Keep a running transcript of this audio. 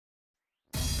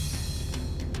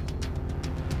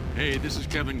Hey, this is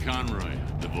Kevin Conroy,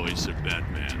 the voice of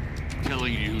Batman,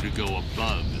 telling you to go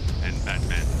above and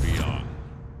Batman beyond.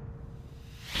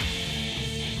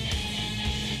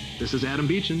 This is Adam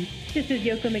Beechin. This is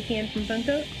Yoko McCann from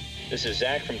Funko. This is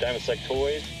Zach from Diamond Select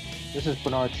Toys. This is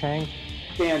Bernard Chang.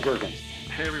 Dan Jurgens.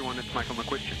 Hey everyone, it's Michael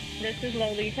McQuiston. This is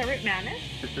Lolita Ritmanis.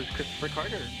 This is Christopher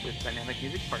Carter with Dynamic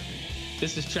Music Partners.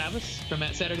 This is Travis from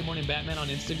at Saturday Morning Batman on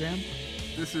Instagram.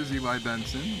 This is Eli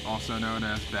Benson, also known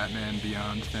as Batman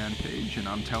Beyond fan page, and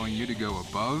I'm telling you to go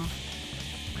above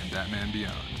and Batman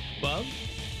Beyond. Above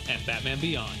and Batman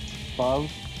Beyond.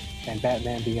 Above and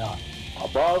Batman Beyond.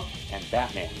 Above and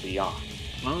Batman Beyond.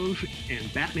 Above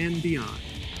and Batman Beyond.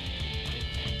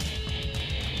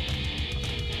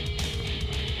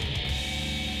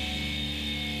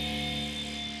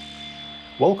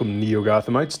 Welcome,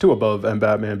 Neo-Gothamites, to Above and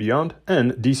Batman Beyond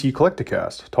and DC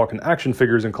Collecticast, talking action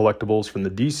figures and collectibles from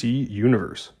the DC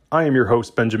Universe. I am your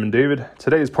host, Benjamin David.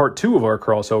 Today is part 2 of our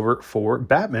crossover for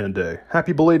Batman Day.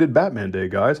 Happy belated Batman Day,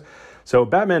 guys. So,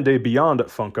 Batman Day Beyond at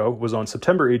Funko was on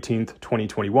September 18th,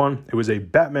 2021. It was a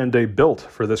Batman Day built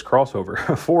for this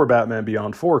crossover, for Batman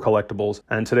Beyond 4 collectibles,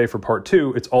 and today for part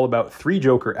 2, it's all about 3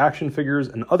 Joker action figures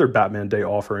and other Batman Day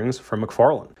offerings from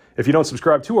McFarlane. If you don't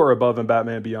subscribe to our Above and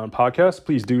Batman Beyond podcast,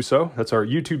 please do so. That's our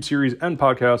YouTube series and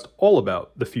podcast all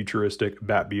about the futuristic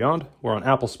Bat Beyond. We're on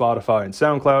Apple, Spotify, and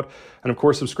SoundCloud. And of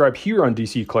course, subscribe here on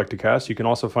DC Collecticast. You can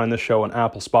also find this show on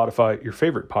Apple, Spotify, your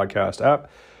favorite podcast app.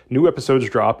 New episodes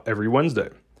drop every Wednesday.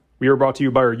 We are brought to you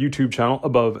by our YouTube channel,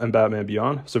 Above and Batman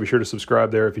Beyond, so be sure to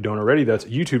subscribe there if you don't already. That's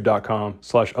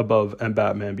youtube.com/Above and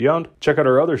Batman Beyond. Check out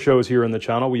our other shows here on the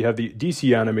channel. We have the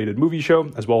DC Animated Movie Show,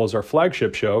 as well as our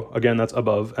flagship show. Again, that's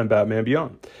Above and Batman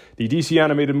Beyond. The DC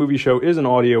Animated Movie Show is an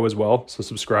audio as well, so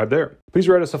subscribe there. Please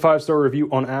write us a 5-star review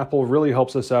on Apple. Really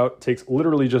helps us out. It takes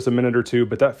literally just a minute or two,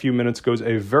 but that few minutes goes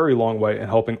a very long way in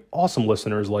helping awesome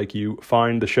listeners like you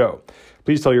find the show.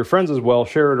 Please tell your friends as well.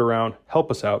 Share it around. Help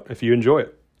us out if you enjoy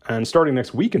it. And starting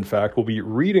next week, in fact, we'll be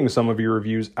reading some of your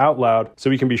reviews out loud, so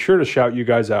we can be sure to shout you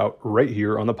guys out right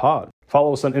here on the pod.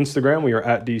 Follow us on Instagram. We are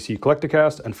at DC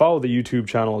Collecticast, and follow the YouTube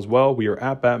channel as well. We are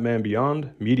at Batman Beyond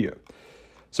Media.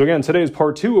 So again, today is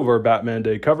part 2 of our Batman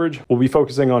Day coverage. We'll be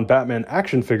focusing on Batman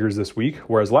action figures this week,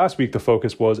 whereas last week the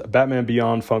focus was Batman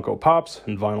Beyond Funko Pops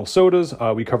and vinyl sodas.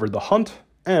 We covered The Hunt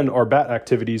and our Bat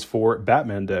activities for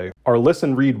Batman Day, our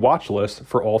listen, read, watch list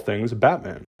for all things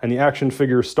Batman. And the action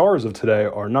figure stars of today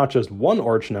are not just one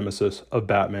arch nemesis of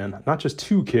Batman, not just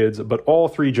 2 kids, but all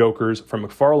 3 Jokers from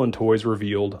McFarlane Toys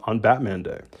revealed on Batman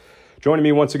Day. Joining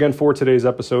me once again for today's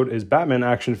episode is Batman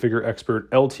action figure expert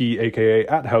LT, aka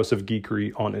at House of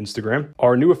Geekery on Instagram,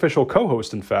 our new official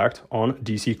co-host, in fact, on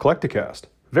DC Collecticast.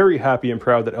 Very happy and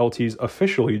proud that LT's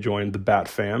officially joined the Bat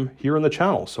fam here on the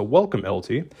channel, so welcome,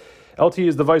 LT. LT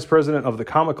is the vice president of the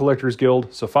Comic Collectors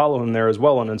Guild, so follow him there as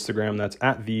well on Instagram. That's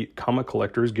at the Comic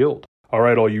Collectors Guild. All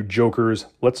right, all you jokers,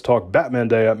 let's talk Batman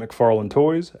Day at McFarlane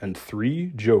Toys and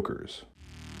 3 Jokers.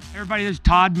 Hey everybody, this is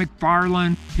Todd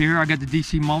McFarlane here. I got the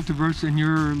DC Multiverse, and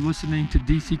you're listening to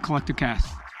DC Collecticast.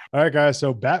 All right, guys,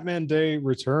 so Batman Day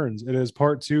returns. It is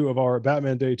part 2 of our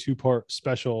Batman Day 2-part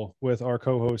special with our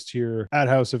co-host here at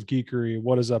House of Geekery.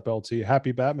 What is up, LT?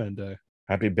 Happy Batman Day.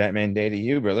 Happy Batman Day to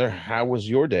you, brother. How was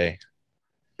your day?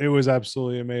 It was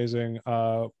absolutely amazing.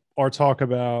 Our talk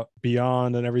about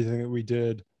Beyond and everything that we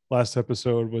did last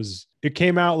episode it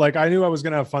came out like I knew I was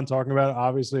going to have fun talking about it.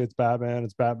 Obviously, it's Batman,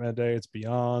 it's Batman Day, it's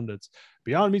Beyond, it's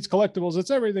Beyond meets collectibles.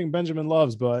 It's everything Benjamin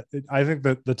loves, but I think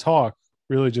that the talk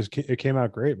really it came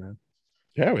out great, man.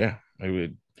 Yeah.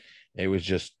 It was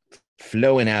just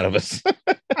flowing out of us.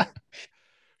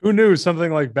 Who knew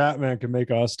something like Batman could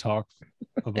make us talk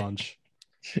a bunch?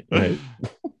 Right.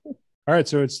 All right,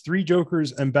 so it's 3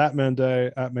 Jokers and Batman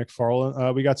Day at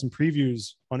McFarlane. We got some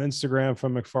previews on Instagram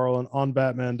from McFarlane on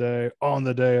Batman Day, on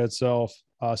the day itself,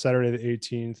 Saturday the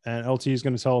 18th. And LT is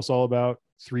going to tell us all about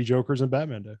 3 Jokers and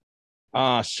Batman Day.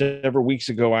 Several weeks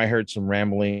ago, I heard some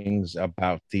ramblings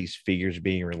about these figures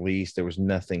being released. There was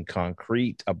nothing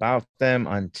concrete about them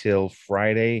until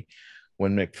Friday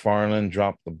when McFarlane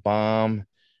dropped the bomb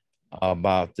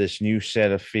about this new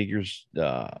set of figures.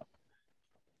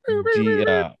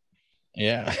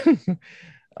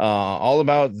 All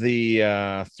about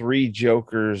the 3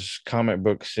 Jokers comic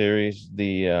book series.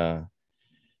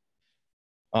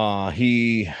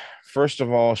 He first of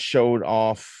all showed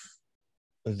off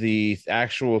the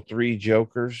actual 3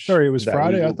 Jokers. Sorry, it was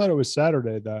Friday. I thought it was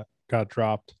Saturday that got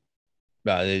dropped.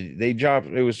 They dropped.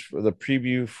 It was for the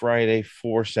preview Friday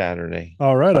for Saturday.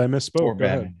 All right, I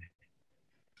misspoke.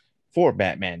 For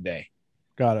Batman Day.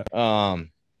 Got it.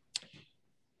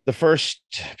 The The first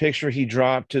picture he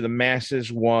dropped to the masses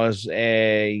was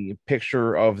a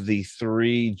picture of the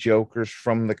 3 Jokers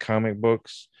from the comic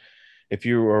books. If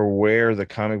you are aware, the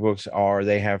comic books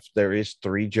there is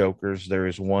 3 Jokers. There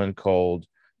is one called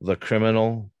the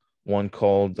Criminal, one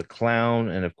called the Clown,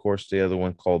 and of course the other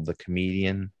one called the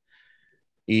Comedian.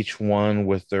 Each one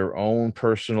with their own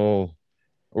personal,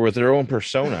 or with their own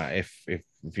persona, if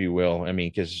you will. I mean,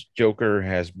 because Joker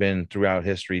has been throughout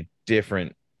history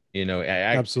different.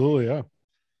 Absolutely, yeah.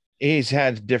 He's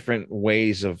had different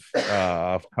ways of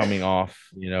coming off,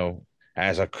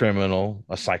 as a criminal,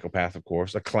 a psychopath, of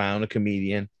course, a clown, a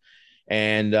comedian.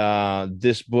 And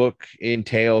this book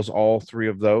entails all 3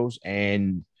 of those.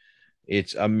 And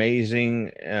it's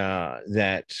amazing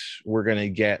that we're going to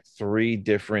get 3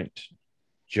 different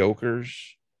Jokers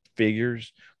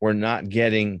figures. We're not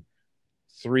getting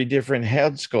 3 different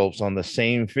head sculpts on the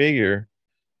same figure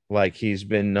like he's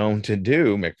been known to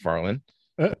do, McFarlane.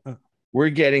 We're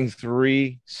getting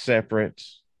 3 separate,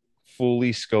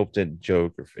 fully sculpted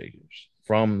Joker figures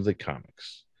from the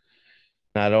comics.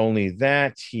 Not only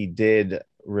that, he did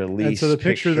release. And so the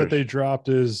picture that they dropped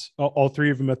is all 3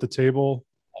 of them at the table.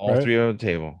 All right? 3 on the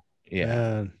table.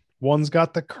 Yeah. And one's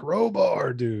got the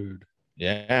crowbar, dude.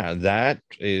 Yeah, that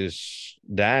is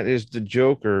the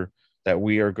Joker that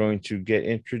we are going to get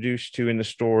introduced to in the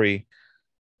story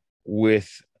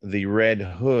with the Red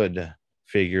Hood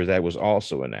figure that was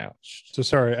also announced. So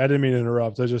sorry, I didn't mean to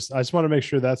interrupt. I just want to make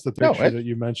sure that's the picture that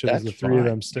you mentioned. Is the 3 of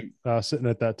them sitting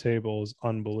at that table is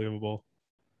unbelievable.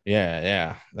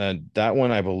 Yeah. That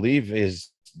one I believe is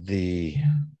the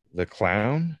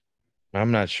Clown.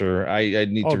 I'm not sure. I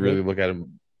need to really look at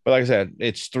him. But like I said,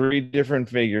 it's 3 different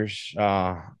figures.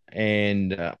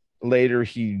 And later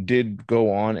he did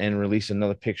go on and release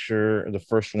another picture. The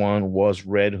first one was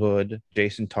Red Hood,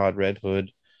 Jason Todd Red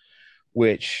Hood,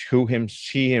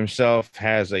 he himself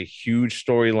has a huge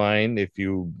storyline, if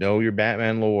you know your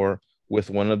Batman lore, with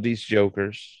one of these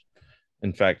Jokers.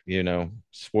 In fact,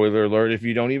 spoiler alert, if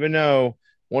you don't even know,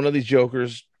 one of these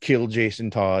Jokers killed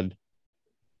Jason Todd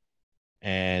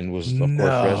and was, of course,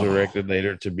 resurrected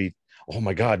later to be. Oh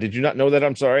my God, did you not know that?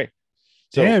 I'm sorry.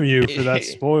 Damn you for that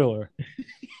spoiler.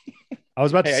 I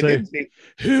was about to say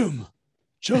him,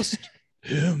 just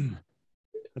him.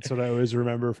 That's what I always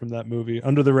remember from that movie.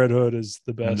 Under the Red Hood is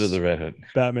the best Under the Red Hood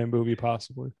Batman movie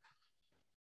possibly.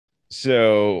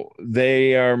 So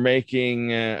they are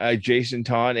making a Jason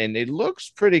Todd, and it looks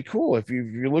pretty cool. If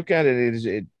you look at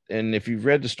it, and if you've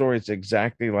read the story, it's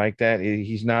exactly like that.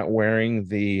 He's not wearing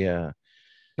the now,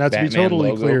 to Batman be totally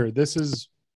logo. clear, this is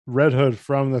Red Hood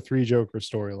from the 3 Joker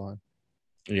storyline.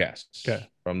 Yes. Okay.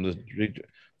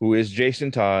 Who is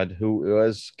Jason Todd, who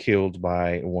was killed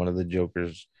by one of the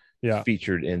Jokers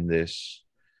featured in this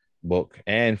book,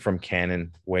 and from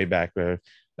canon way back there,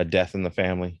 A Death in the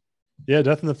Family. Yeah,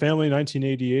 Death in the Family,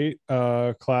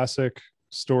 1988, classic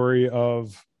story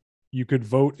of you could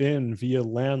vote in via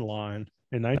landline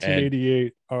in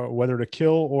 1988 whether to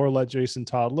kill or let Jason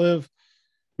Todd live.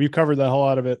 We've covered the hell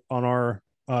out of it on our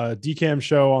DCAM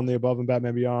show, on the Above and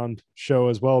Batman Beyond show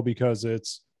as well, because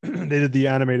it's they did the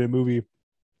animated movie,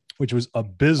 which was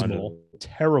abysmal,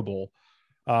 terrible,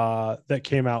 that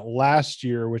came out last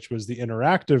year, which was the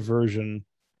interactive version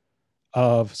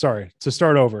of, to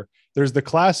start over. There's the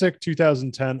classic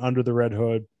 2010 Under the Red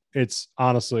Hood. It's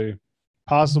honestly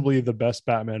possibly the best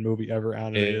Batman movie ever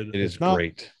animated. It is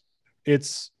great.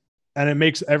 And it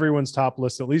makes everyone's top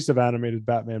list, at least of animated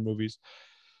Batman movies.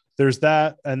 There's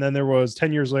that. And then there was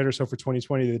 10 years later. So for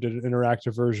 2020, they did an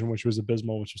interactive version, which was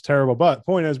abysmal, which was terrible. But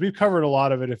point is, we've covered a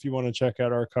lot of it if you want to check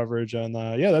out our coverage. And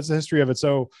that's the history of it.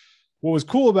 So what was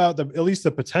cool about at least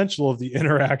the potential of the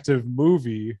interactive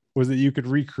movie was that you could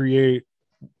recreate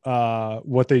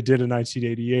what they did in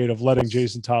 1988 of letting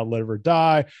Jason Todd live or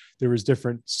die. There was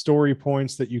different story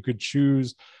points that you could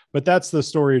choose, but that's the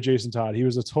story of Jason Todd. He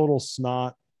was a total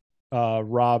snot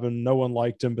Robin. No one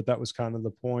liked him, but that was kind of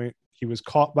the point. He was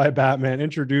caught by Batman,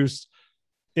 introduced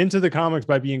into the comics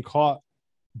by being caught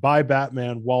by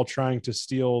Batman while trying to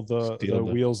steal the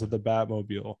wheels of the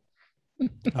Batmobile.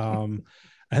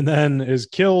 And then is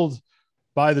killed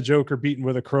by the Joker, beaten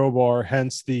with a crowbar,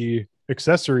 hence the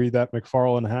accessory that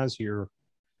McFarlane has here,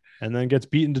 and then gets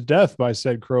beaten to death by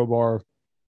said crowbar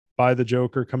by the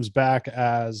Joker, comes back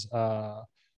as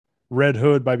Red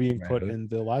Hood by being put in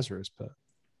the Lazarus pit.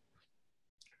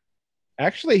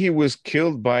 Actually, he was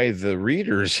killed by the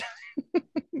readers.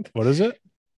 What is it?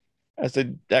 I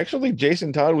said, actually,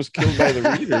 Jason Todd was killed by the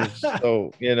readers.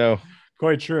 So,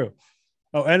 Quite true.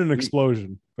 Oh, and an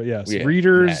explosion. But yes,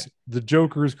 readers, the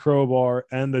Joker's crowbar,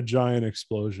 and a giant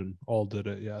explosion all did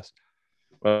it. Yes.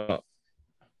 Well,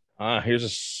 Here's a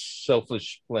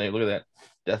selfish play. Look at that.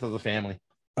 Death of the Family.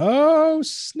 Oh,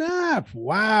 snap.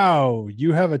 Wow.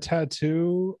 You have a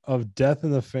tattoo of Death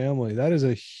in the Family. That is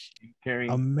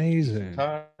amazing.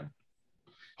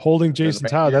 Holding Jason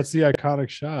Todd. That's the iconic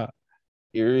shot.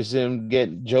 Here's him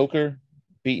getting Joker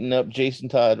beating up Jason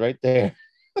Todd right there.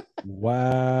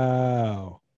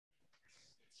 Wow.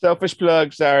 Selfish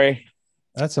plug. Sorry.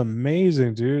 That's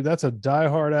amazing, dude. That's a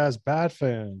diehard ass Bat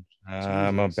fan.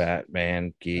 I'm a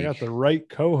Batman geek. I got the right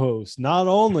co-host, not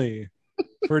only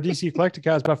for DC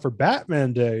Collecticast, but for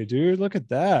Batman Day, dude. Look at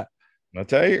that. I'll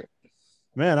tell you.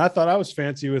 Man, I thought I was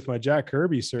fancy with my Jack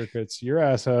Kirby circuits. Your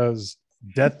ass has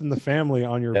Death in the Family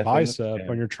on your bicep,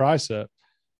 on your tricep.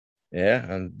 Yeah,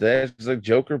 and there's the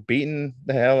Joker beating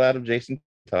the hell out of Jason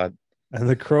Todd. And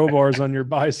the crowbar's on your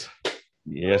bicep.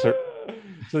 Yes, sir.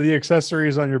 So the accessory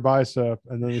is on your bicep,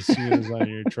 and then the scene is on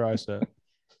your tricep.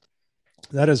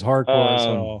 That is hardcore as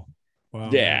hell. Wow.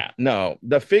 Yeah, no,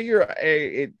 the figure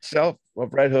itself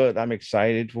of Red Hood, I'm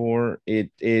excited for.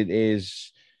 It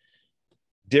is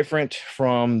different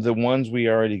from the ones we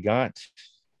already got.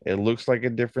 It looks like a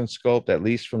different sculpt, at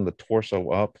least from the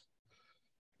torso up.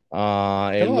 It's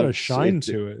got a lot of shine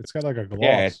to it. It's got like a gloss.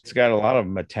 Yeah, it's got a lot of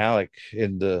metallic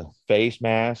in the face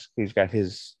mask. He's got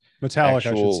his metallic,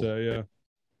 I should say, yeah,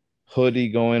 hoodie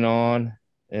going on,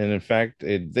 and in fact,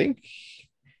 I think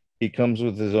he comes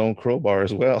with his own crowbar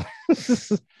as well.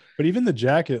 But even the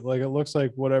jacket, like it looks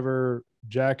like whatever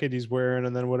jacket he's wearing,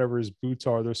 and then whatever his boots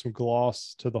are, there's some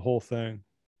gloss to the whole thing,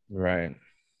 right?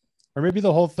 Or maybe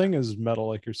the whole thing is metal,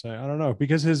 like you're saying. I don't know,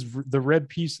 because the red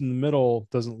piece in the middle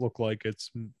doesn't look like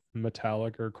it's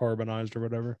metallic or carbonized or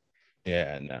whatever.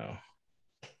 Yeah, no.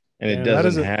 And it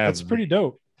doesn't have. That's pretty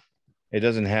dope. It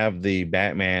doesn't have the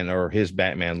Batman or his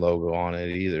Batman logo on it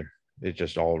either. It's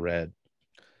just all red.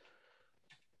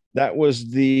 That was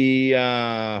the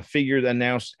figure that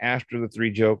announced after the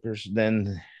three Jokers.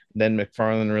 Then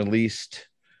McFarlane released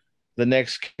the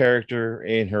next character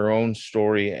in her own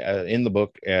story in the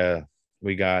book.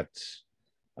 We got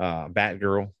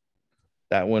Batgirl.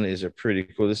 That one is a pretty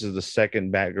cool. This is the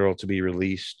second Batgirl to be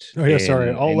released. Oh yeah, sorry.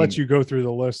 I'll let you go through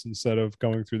the list instead of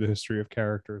going through the history of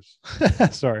characters.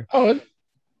 Sorry. Oh,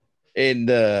 and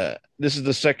this is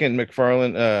the second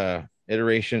McFarlane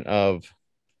iteration of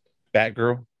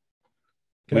Batgirl.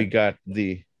 Okay. We got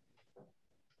the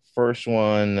first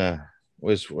one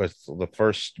was with the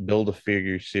first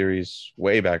Build-A-Figure series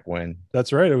way back when.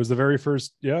 That's right. It was the very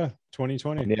first,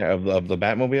 2020. Yeah, of the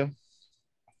Batmobile.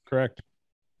 Correct.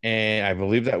 And I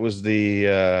believe that was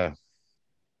the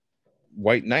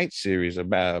White Knight series of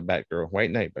Batgirl.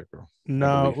 White Knight Batgirl.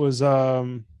 No, it was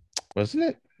wasn't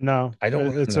it? No, I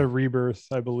don't. It's a rebirth,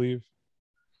 I believe.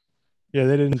 Yeah,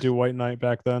 they didn't do White Knight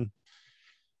back then.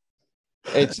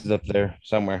 It's up there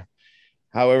somewhere.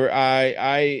 However,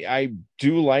 I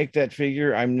do like that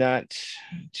figure. I'm not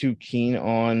too keen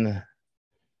on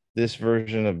this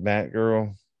version of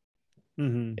Batgirl.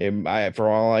 Mm-hmm. For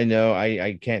all I know,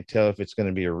 I can't tell if it's going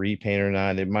to be a repaint or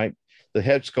not. It might. The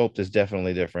head sculpt is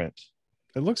definitely different.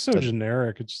 It looks so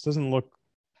generic. It just doesn't look.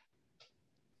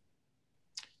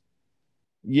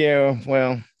 Yeah,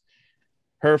 well,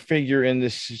 her figure in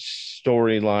this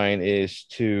storyline is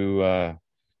to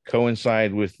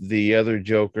coincide with the other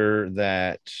Joker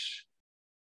that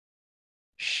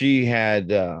she had.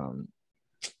 What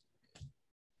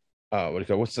do you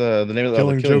call? What's the name of the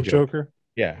Killing Joke Joker?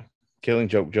 Yeah. Killing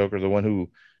Joke Joker, the one who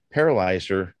paralyzed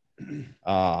her.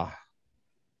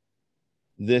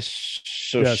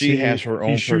 She has her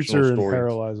own personal story.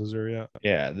 Paralyzes her,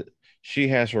 yeah. She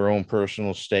has her own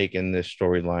personal stake in this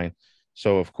storyline,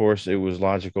 so of course it was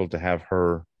logical to have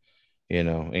her,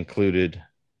 included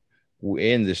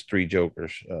in this three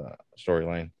Jokers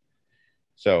storyline.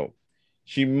 So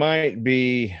she might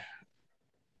be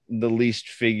the least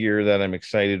figure that I'm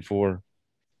excited for.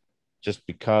 Just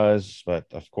because, but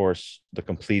of course, the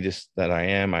completist that I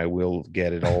am, I will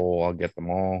get it all. I'll get them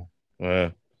all.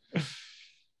 And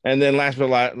then last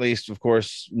but not least, of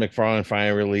course, McFarlane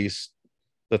finally released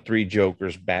the three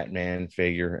Jokers Batman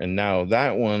figure. And now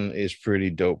that one is pretty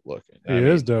dope looking. It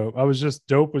is dope.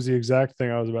 Dope was the exact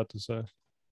thing I was about to say.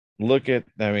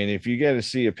 If you get to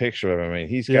see a picture of him,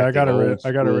 he's got I got it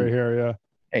right here. Yeah.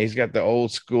 And he's got the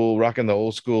old school, rocking the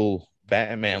old school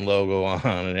Batman logo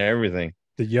on and everything.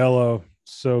 The yellow,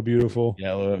 so beautiful.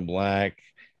 Yellow and black.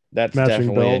 That's matching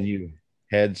definitely belt. A new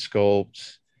head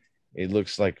sculpt. It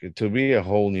looks like to be a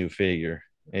whole new figure.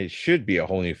 It should be a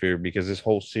whole new figure because this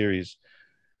whole series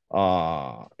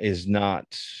is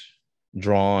not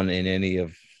drawn in any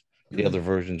of the other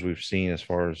versions we've seen as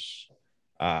far as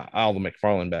all the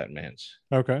McFarlane Batmans.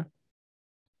 Okay.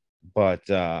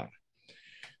 But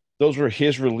those were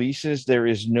his releases. There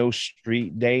is no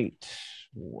street date.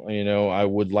 I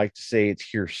would like to say it's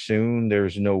here soon.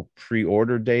 There's no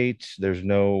pre-order date. There's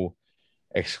no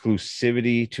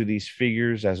exclusivity to these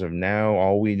figures as of now.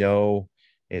 All we know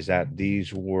is that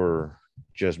these were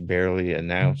just barely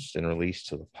announced and released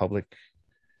to the public.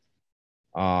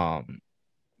 What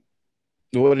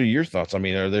are your thoughts? I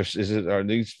mean, are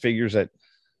these figures that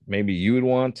maybe you would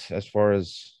want as far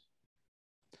as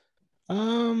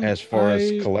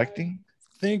collecting?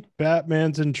 I think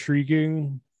Batman's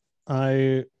intriguing.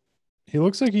 He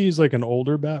looks like he's like an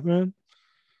older Batman.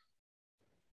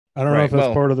 I don't know if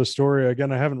that's part of the story.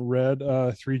 Again, I haven't read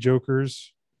Three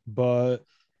Jokers, but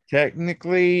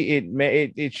technically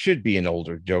it should be an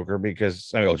older Joker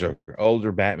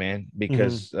older Batman,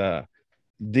 because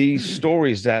these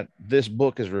stories that this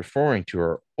book is referring to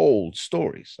are old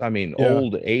stories. I mean,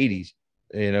 old 80s,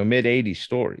 mid 80s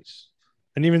stories.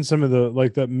 And even some of the,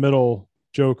 like that middle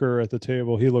Joker at the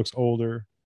table, he looks older.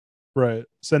 Right.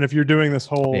 So then if you're doing this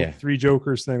whole Three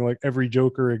Jokers thing, like every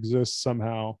Joker exists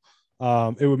somehow,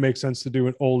 it would make sense to do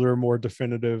an older, more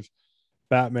definitive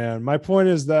Batman. My point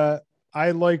is that I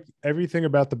like everything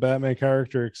about the Batman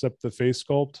character except the face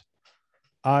sculpt.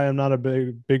 I am not a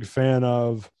big fan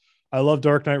of, I love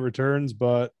Dark Knight Returns,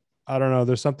 but I don't know.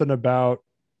 There's something about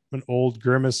an old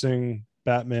grimacing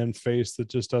Batman face that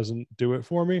just doesn't do it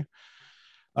for me.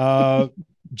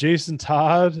 Jason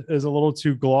Todd is a little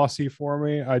too glossy for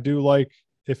me. I do like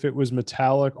if it was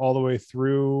metallic all the way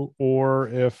through, or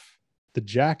if the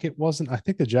jacket wasn't. I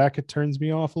think the jacket turns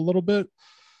me off a little bit,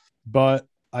 but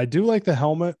I do like the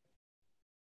helmet.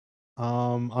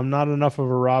 I'm not enough of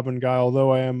a Robin guy,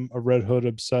 although I am a Red Hood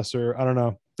obsessor. I don't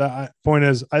know. Point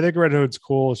is, I think Red Hood's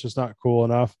cool. It's just not cool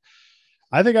enough.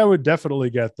 I think I would definitely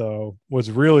get, though, what's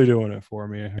really doing it for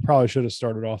me, I probably should have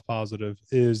started off positive,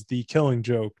 is the Killing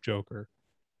Joke Joker.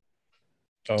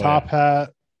 Top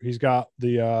hat. He's got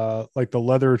the like the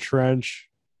leather trench.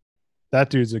 That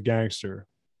dude's a gangster.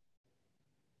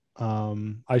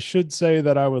 I should say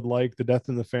that I would like the Death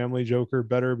in the Family Joker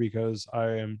better because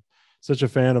I am such a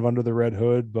fan of Under the Red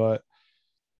Hood, but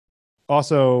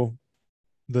also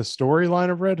the storyline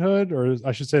of Red Hood, or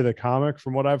I should say the comic,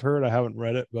 from what I've heard, I haven't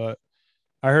read it, but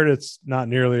I heard it's not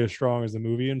nearly as strong as the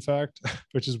movie, in fact,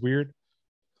 which is weird.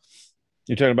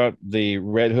 You're talking about the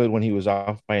Red Hood when he was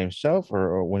off by himself,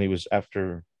 or when he was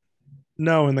after?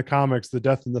 No, in the comics, the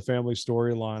Death in the Family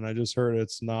storyline. I just heard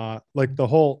it's not like the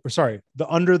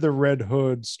Under the Red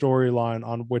Hood storyline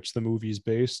on which the movie's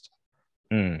based.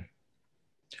 Well,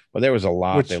 there was a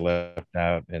lot they left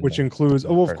out. Which includes,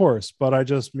 of course, but I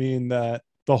just mean that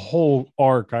the whole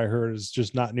arc, I heard, is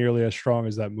just not nearly as strong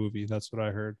as that movie. That's what I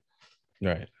heard.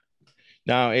 Right.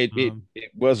 Now, it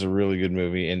was a really good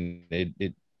movie, and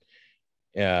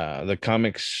the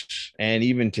comics, and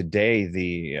even today,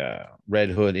 the Red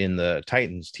Hood in the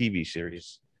Titans TV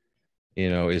series,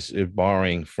 is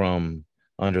borrowing from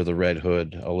Under the Red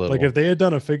Hood a little. Like if they had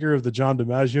done a figure of the John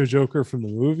DiMaggio Joker from the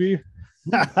movie,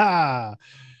 yeah,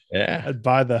 I'd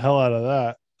buy the hell out of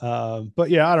that. But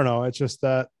yeah, I don't know. It's just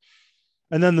that,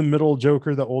 and then the middle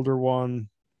Joker, the older one,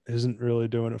 isn't really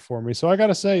doing it for me. So I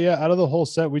gotta say, yeah, out of the whole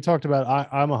set we talked about,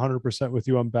 I'm 100% with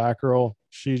you on Batgirl.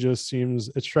 She just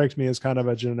it strikes me as kind of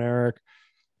a generic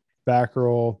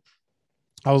Batgirl.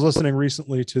 I was listening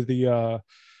recently to the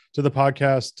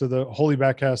podcast, to the Holy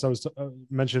Batcast. I was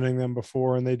mentioning them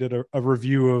before, and they did a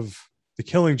review of the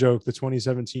Killing Joke, the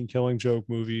 2017 Killing Joke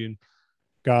movie, and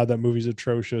God, that movie's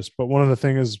atrocious. But one of the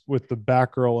things with the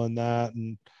Batgirl in that,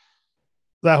 and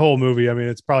that whole movie, I mean,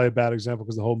 it's probably a bad example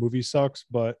because the whole movie sucks,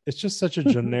 but it's just such a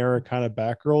generic kind of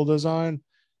Batgirl design.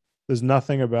 There's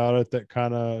nothing about it that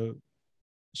kind of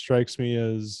strikes me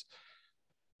as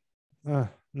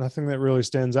nothing that really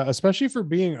stands out, especially for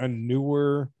being a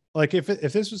newer, like if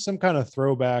this was some kind of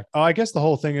throwback. Oh, I guess the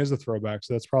whole thing is a throwback,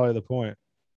 so that's probably the point.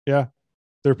 Yeah,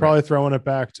 they're probably throwing it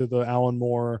back to the Alan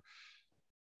Moore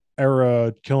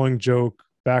era Killing Joke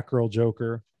Batgirl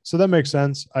Joker, so that makes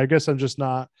sense. I guess I'm just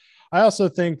not. I also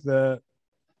think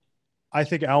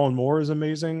Alan Moore is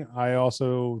amazing.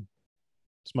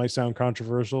 This might sound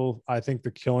controversial, I think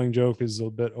the Killing Joke is a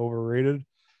bit overrated.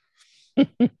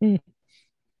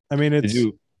 I mean, did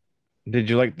you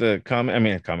like the comic? I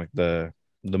mean, the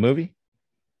movie?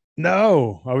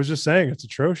 No, I was just saying it's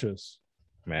atrocious.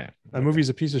 Man, that movie's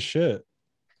a piece of shit.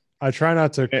 I try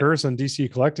not to curse on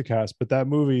DC Collecticast, but that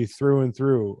movie through and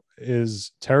through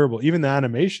is terrible. Even the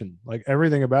animation, like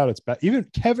everything about it's bad. Even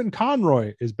Kevin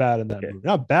Conroy is bad in that movie.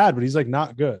 Not bad, but he's like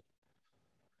not good.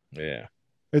 Yeah.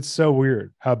 It's so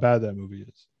weird how bad that movie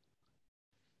is.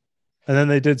 And then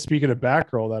they did, speaking of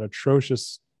Batgirl, that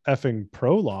atrocious effing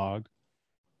prologue.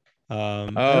 I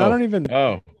don't even.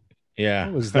 Yeah,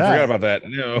 What was I that? forgot about that.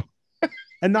 No.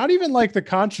 And not even like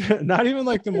not even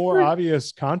like the more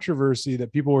obvious controversy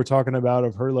that people were talking about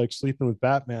of her like sleeping with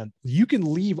Batman. You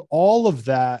can leave all of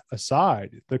that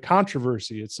aside, the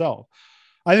controversy itself.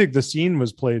 I think the scene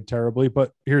was played terribly,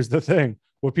 but here's the thing: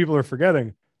 what people are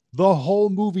forgetting, the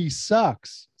whole movie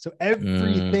sucks. So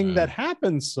everything that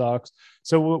happens sucks.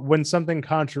 So when something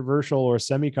controversial or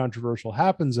semi-controversial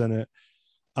happens in it,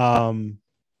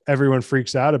 everyone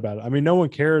freaks out about it. I mean, no one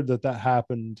cared that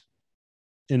happened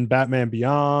in Batman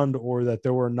Beyond, or that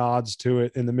there were nods to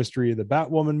it in the Mystery of the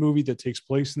Batwoman movie that takes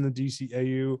place in the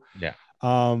DCAU. Yeah.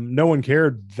 No one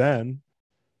cared then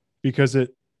because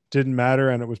it didn't matter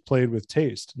and it was played with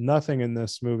taste. Nothing in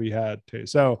this movie had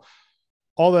taste. So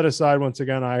all that aside, once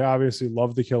again, I obviously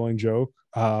love The Killing Joke.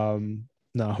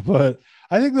 No, but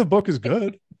I think the book is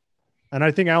good. And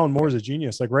I think Alan Moore is a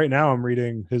genius. Like right now I'm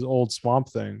reading his old Swamp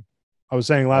Thing. I was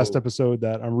saying last episode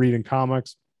that I'm reading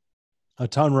comics a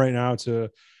ton right now to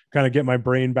kind of get my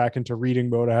brain back into reading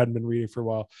mode. I hadn't been reading for a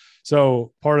while.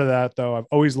 So part of that, though, I've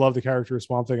always loved the character of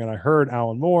Swamp Thing. And I heard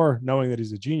Alan Moore, knowing that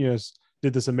he's a genius,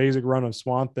 did this amazing run of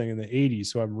Swamp Thing in the 80s.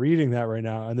 So I'm reading that right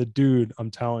now. And the dude, I'm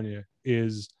telling you,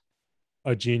 is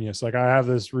a genius. Like I have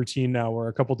this routine now where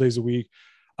a couple days a week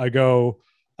I go,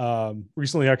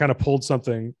 recently I kind of pulled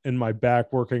something in my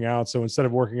back working out. So instead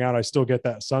of working out, I still get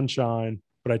that sunshine,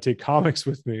 but I take comics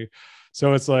with me.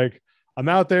 So it's like, I'm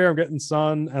out there, I'm getting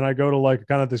sun, and I go to like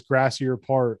kind of this grassier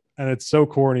part, and it's so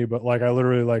corny, but like I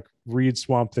literally like read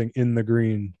Swamp Thing in the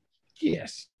green.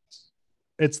 Yes.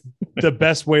 It's the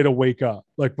best way to wake up.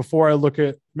 Like before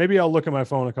I maybe I'll look at my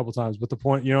phone a couple times, but the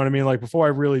point, you know what I mean? Like before I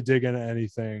really dig into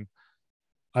anything,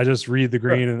 I just read the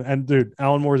green. And dude,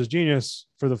 Alan Moore's a genius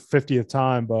for the 50th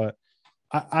time, but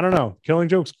I don't know. Killing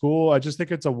Joke's cool. I just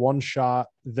think it's a one shot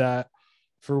that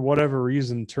for whatever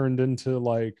reason turned into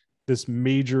like this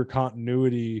major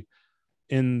continuity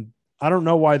in, I don't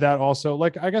know why that also,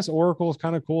 like, I guess Oracle is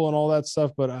kind of cool and all that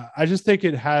stuff, but I just think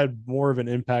it had more of an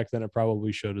impact than it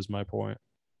probably should, is my point.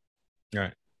 All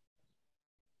right.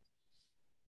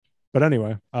 But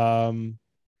anyway,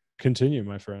 continue,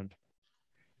 my friend.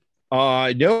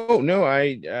 No,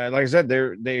 I like I said,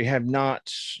 they have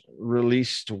not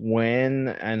released when,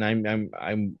 and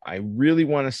I really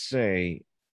want to say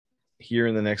here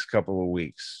in the next couple of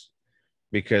weeks,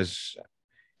 because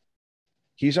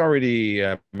he's already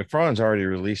McFarlane's already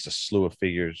released a slew of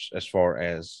figures as far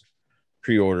as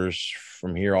pre-orders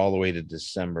from here all the way to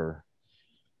December,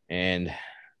 and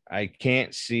I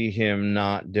can't see him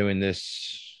not doing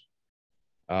this,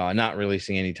 not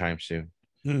releasing anytime soon.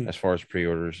 As far as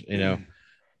pre-orders, you know,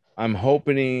 I'm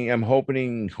really hoping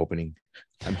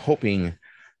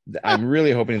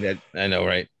that, I know,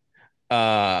 right?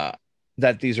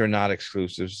 That these are not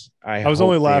exclusives. I was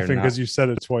only laughing because you said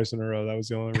it twice in a row. That was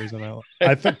the only reason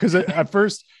I think, because at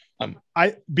first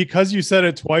because you said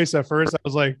it twice at first, I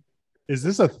was like, is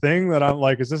this a thing that I'm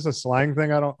like, is this a slang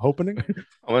thing? Hoping.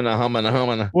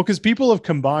 Well, because people have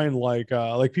combined like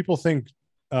people think,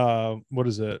 what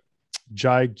is it?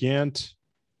 Gigant.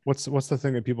 What's the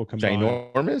thing that people combine?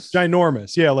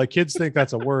 Ginormous. Yeah. Like kids think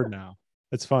that's a word now.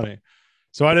 It's funny.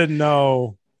 So I didn't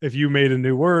know if you made a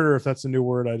new word or if that's a new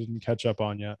word I didn't catch up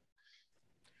on yet.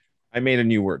 I made a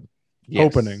new word. Yes.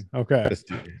 Opening. Okay.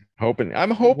 Hoping.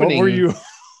 I'm hoping. What were you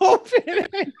hoping?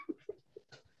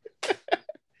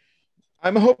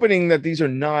 I'm hoping that these are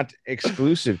not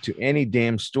exclusive to any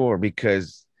damn store,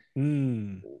 because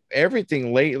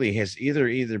everything lately has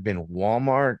either been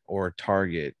Walmart or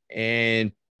Target,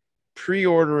 and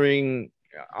pre-ordering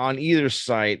on either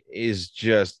site is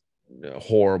just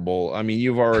horrible. I mean,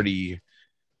 you've already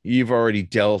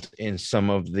dealt in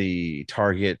some of the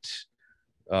Target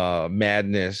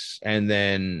madness, and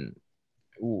then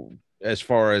as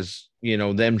far as, you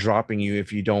know, them dropping you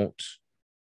if you don't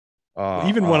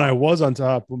even when I was on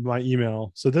top of my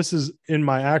email. So this is in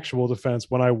my actual defense,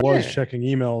 when I was checking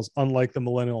emails, unlike the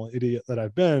millennial idiot that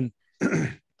I've been,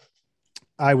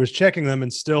 I was checking them,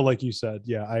 and still, like you said,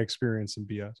 I experienced some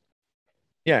BS.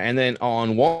 Yeah, and then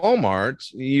on Walmart,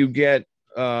 you get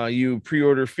you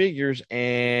pre-order figures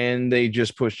and they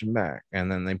just push them back,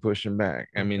 and then they push them back.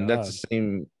 I mean, that's the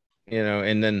same, you know.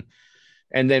 And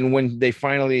then when they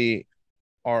finally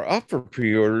are up for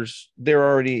pre-orders, they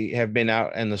already have been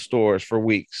out in the stores for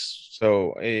weeks.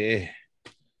 So it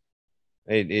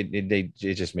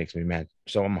just makes me mad.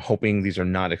 So I'm hoping these are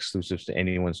not exclusives to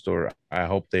anyone's store. I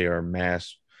hope they are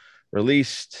mass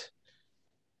released.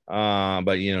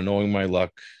 But you know, knowing my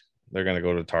luck, they're gonna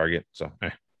go to Target. So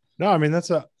no, I mean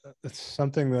that's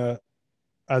something that,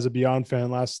 as a Beyond fan,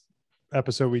 last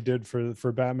episode we did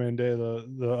for Batman Day,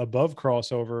 the Above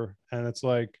crossover, and it's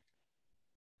like,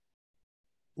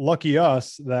 lucky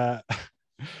us that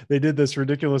they did this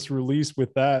ridiculous release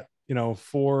with that,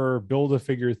 4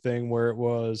 Build-A-Figure thing where it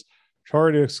was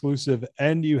Target exclusive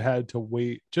and you had to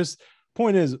wait. Just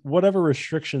point is, whatever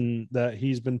restriction that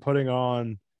he's been putting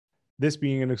on this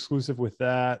being an exclusive with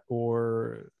that,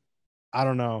 or I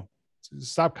don't know,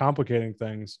 stop complicating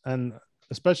things. And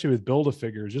especially with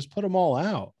Build-A-Figures, just put them all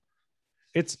out.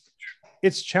 It's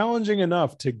challenging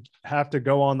enough to have to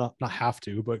go on the, not have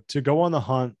to, but to go on the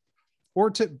hunt,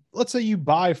 or to, let's say you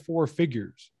buy 4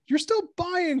 figures, you're still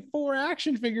buying 4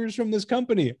 action figures from this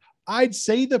company. I'd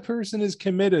say the person is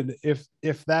committed. If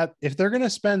they're going to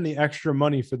spend the extra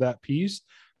money for that piece,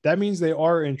 that means they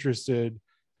are interested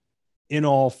in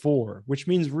all 4, which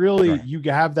means really you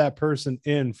have that person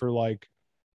in for like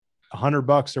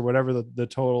 $100 or whatever the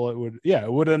total it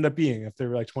would end up being if they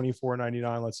were like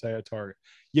 $24.99, let's say, at Target.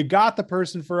 You got the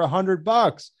person for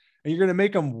 $100 and you're going to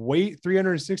make them wait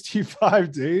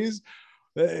 365 days.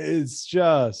 It's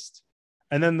just,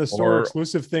 and then the store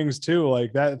exclusive things too,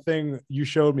 like that thing you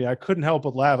showed me, I couldn't help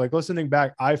but laugh. Like listening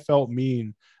back, I felt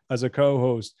mean as a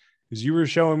co-host because you were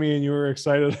showing me and you were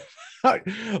excited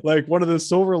like one of the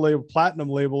silver label, platinum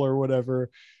label or whatever,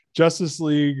 Justice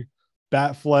League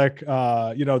Batfleck,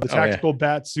 the tactical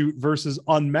bat suit versus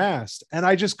Unmasked. And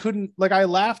I just couldn't, like, I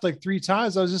laughed like 3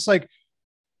 times. I was just like,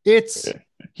 it's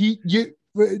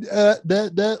like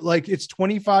it's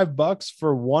 $25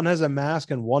 for one has a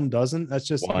mask and one doesn't. That's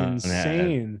just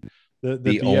insane.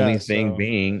 The only thing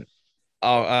being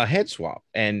a head swap,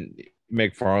 and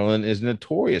McFarlane is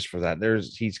notorious for that.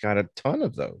 He's got a ton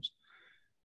of those,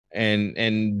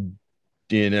 and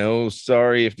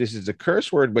sorry if this is a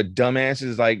curse word, but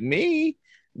dumbasses like me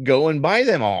go and buy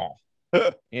them all.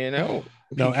 No,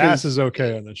 ass is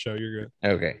okay on the show. You're good.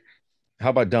 Okay.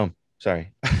 How about dumb?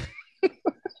 Sorry.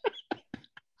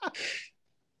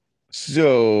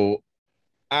 So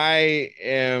I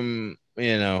am,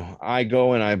 I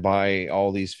go and I buy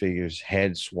all these figures,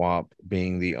 head swap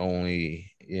being the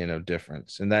only,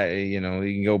 difference. And that, you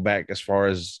can go back as far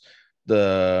as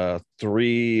the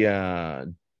 3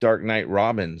 Dark Knight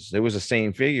Robins. It was the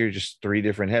same figure, just 3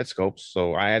 different head sculpts.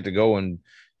 So I had to go and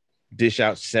dish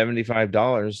out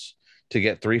 $75 to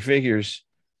get 3 figures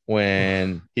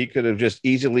when he could have just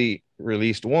easily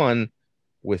released one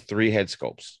with 3 head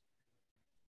sculpts.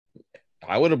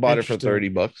 I would have bought it for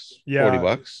 $30,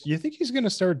 $40. You think he's going to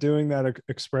start doing that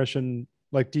expression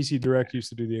like DC Direct used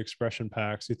to do the expression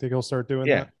packs? You think he'll start doing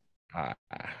that?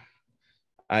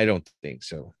 I don't think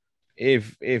so.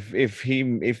 If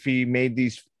he made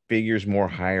these figures more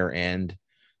higher end,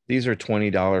 these are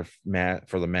 $20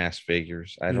 for the mass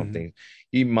figures. I don't think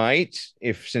he might,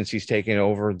 since he's taking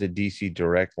over the DC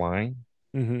Direct line,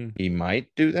 he might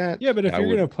do that. Yeah, but if you're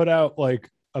going to put out like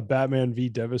a Batman v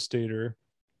Devastator,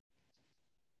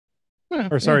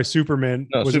 Superman.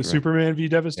 Was it Superman v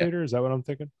Devastator? Yeah. Is that what I'm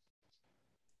thinking?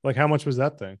 Like, how much was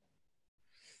that thing?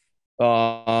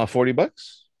 $40.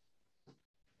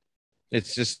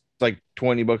 It's just like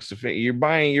 $20 a figure. You're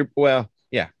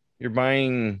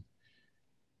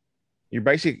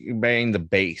basically buying the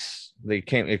base.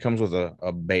 It comes with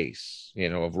a base,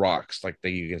 of rocks like that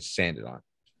you can sand it on.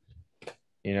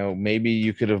 Maybe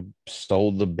you could have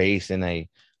sold the base in a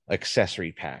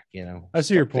accessory pack, I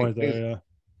see your point though. Yeah.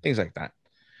 Things like that.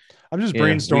 I'm just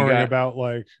brainstorming about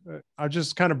like, I'm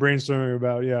just kind of brainstorming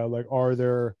about,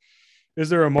 is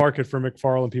there a market for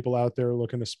McFarlane people out there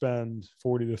looking to spend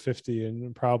 40 to 50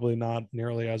 and probably not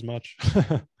nearly as much?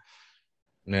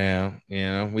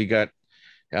 Yeah. We got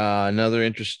another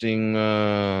interesting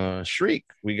Shriek.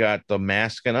 We got the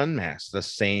mask and unmasked, the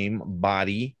same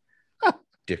body,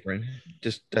 different,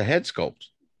 just a head sculpt,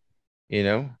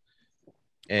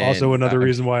 And, also, another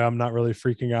reason why I'm not really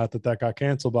freaking out that got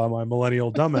canceled by my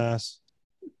millennial dumbass.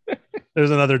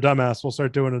 There's another dumbass. We'll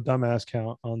start doing a dumbass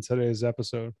count on today's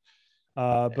episode.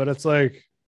 But it's like,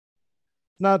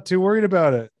 not too worried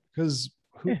about it because,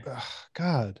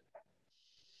 God.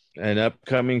 An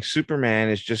upcoming Superman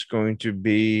is just going to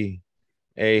be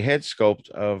a head sculpt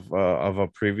of a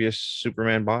previous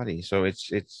Superman body. So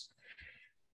it's.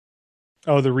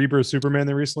 Oh, the Rebirth Superman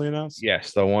they recently announced?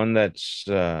 Yes, the one that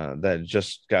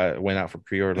just went out for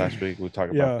pre-order last week. We'll talk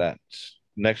about that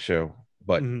next show.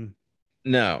 But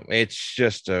no, it's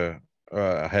just a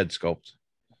head sculpt.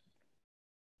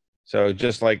 So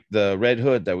just like the Red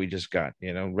Hood that we just got,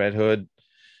 Red Hood,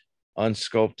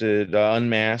 unsculpted,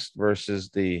 unmasked versus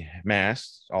the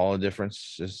masked. All the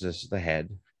difference is just the head.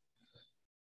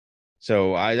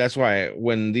 So that's why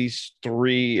when these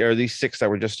 6 that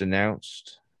were just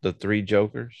announced, the 3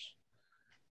 Jokers,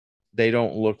 they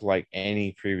don't look like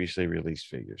any previously released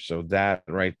figures. So that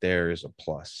right there is a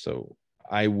plus. So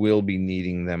I will be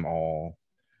needing them all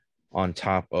on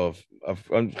top of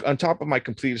on top of my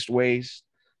completest ways,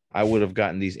 I would have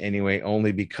gotten these anyway,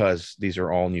 only because these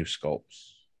are all new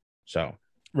sculpts. So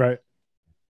right.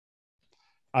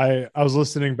 I was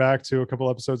listening back to a couple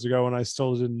episodes ago, and I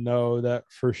still didn't know that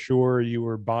for sure you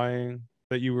were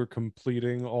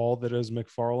completing all that is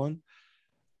McFarlane.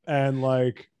 And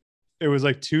like, it was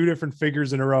like 2 different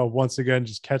figures in a row. Once again,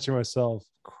 just catching myself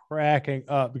cracking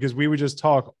up because we would just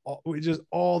talk,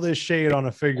 all this shade on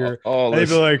a figure. And they'd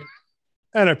be like,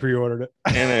 and I pre-ordered it.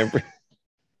 And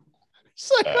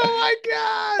it's like, oh my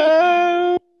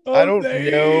God. I don't know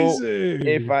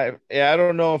I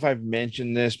don't know if I've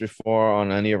mentioned this before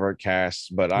on any of our casts,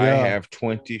 but I have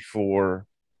 24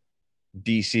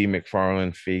 DC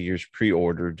McFarlane figures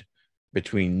pre-ordered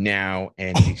between now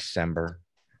and December.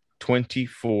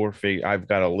 24 figures. I've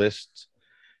got a list.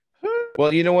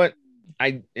 Well, you know what?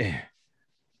 I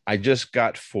just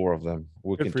got 4 of them.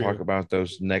 We can talk about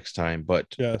those next time, but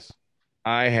yes,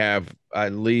 I have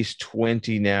at least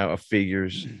 20 now of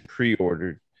figures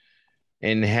pre-ordered.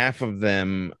 And half of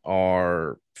them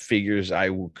are figures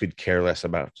I could care less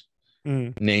about.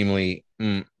 Namely,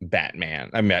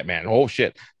 Batman. I'm Batman. Oh,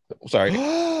 shit. Sorry.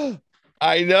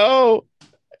 I know.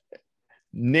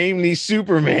 Namely,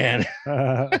 Superman.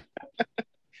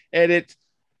 Edit.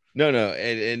 No.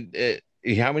 And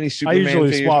how many Superman I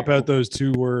usually figures? swap out those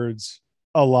 2 words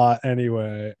a lot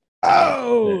anyway.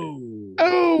 Oh,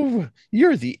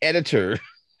 you're the editor.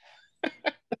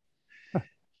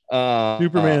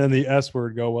 Superman and the S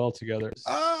word go well together.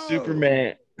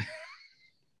 Superman.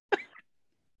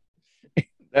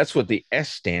 That's what the S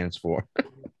stands for.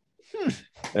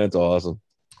 That's awesome.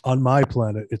 On my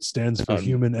planet, it stands for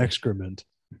human excrement.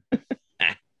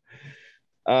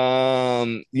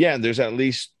 There's at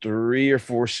least 3 or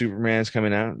 4 Supermans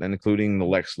coming out, and including the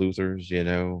Lex Luthors,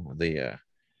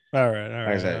 All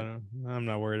right. I'm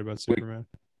not worried about Superman.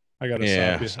 I gotta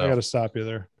stop you. I gotta stop you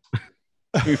there.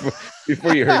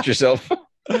 before you hurt yourself.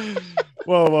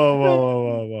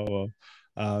 Whoa.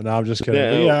 No, I'm just kidding.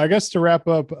 No. Yeah, I guess to wrap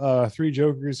up 3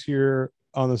 Jokers here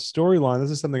on the storyline,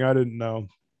 this is something I didn't know.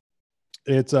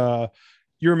 It's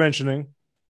you were mentioning,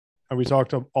 and we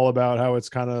talked all about how it's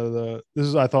kind of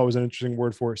I thought was an interesting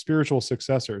word for it, spiritual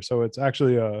successor. So it's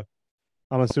actually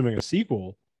I'm assuming a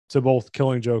sequel to both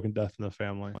Killing Joke and Death in the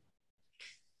Family.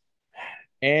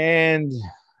 And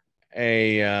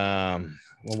a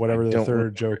whatever the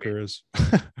third Joker is.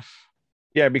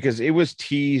 Yeah, because it was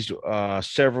teased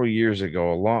several years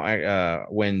ago,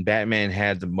 when Batman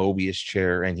had the Mobius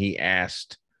chair, and he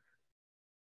asked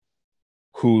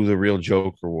who the real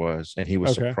Joker was, and he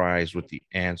was surprised with the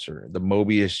answer. The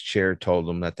Mobius chair told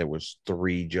him that there was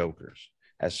 3 Jokers,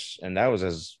 and that was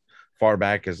as far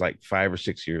back as like 5 or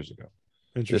 6 years ago.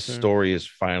 This story is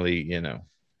finally,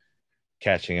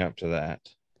 catching up to that.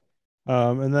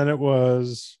 And then it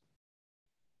was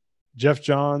Jeff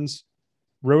Johns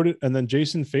wrote it, and then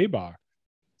Jason Fabok,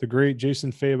 the great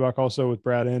Jason Fabok, also with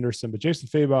Brad Anderson. But Jason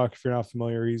Fabok, if you're not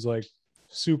familiar, he's like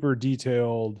super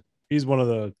detailed. He's one of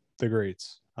the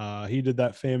greats. He did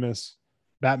that famous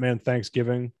Batman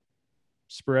Thanksgiving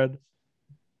spread.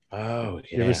 Oh,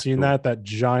 yeah. You ever seen that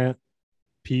giant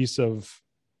piece of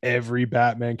every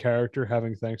Batman character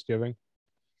having Thanksgiving?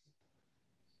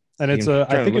 And it's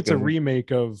I think it's a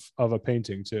remake of a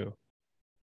painting too.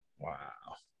 Wow.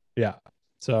 Yeah.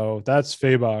 So that's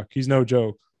Fabok. He's no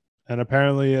joke. And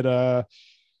apparently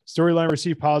storyline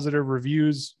received positive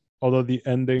reviews, although the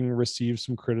ending received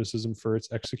some criticism for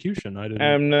its execution. I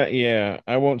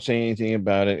won't say anything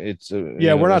about it. It's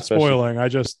we're not spoiling.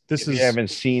 This is haven't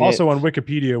seen also on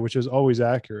Wikipedia, which is always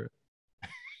accurate.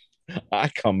 I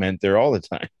comment there all the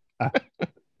time.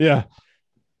 Yeah.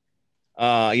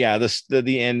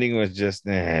 The ending was just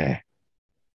oh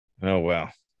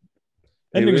well.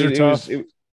 Endings are tough.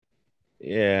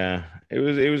 It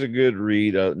was a good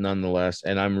read nonetheless,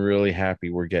 and I'm really happy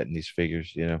we're getting these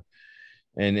figures,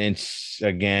 and it's,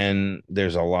 again,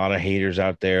 there's a lot of haters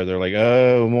out there. They're like,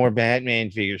 oh, more Batman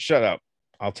figures. Shut up.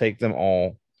 I'll take them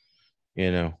all.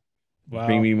 Wow.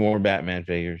 Bring me more Batman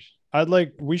figures.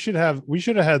 We should have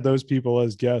had those people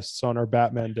as guests on our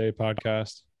Batman Day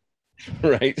podcast.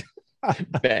 Right.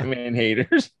 Batman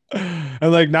haters.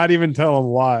 And not even tell them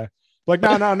why.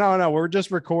 No. We're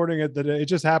just recording it. It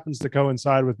just happens to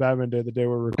coincide with Batman Day, the day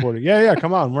we're recording. Yeah.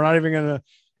 Come on. We're not even gonna.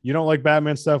 You don't like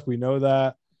Batman stuff. We know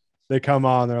that. They come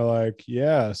on. They're like,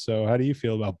 yeah. So how do you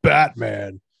feel about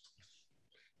Batman?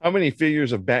 How many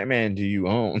figures of Batman do you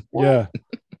own? Yeah.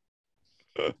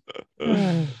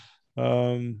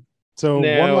 So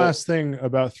now, one last thing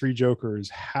about 3 Jokers.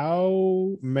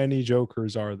 How many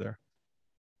Jokers are there?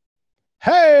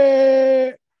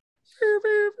 Hey.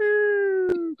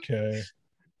 Okay.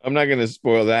 I'm not going to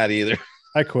spoil that either.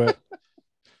 I quit.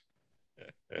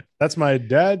 That's my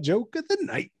dad joke of the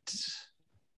night.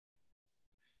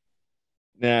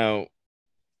 Now,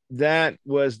 that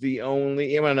was the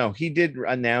only. I don't know. He did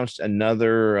announce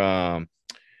another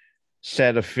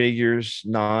set of figures,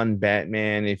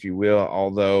 non-Batman, if you will.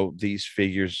 Although these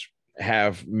figures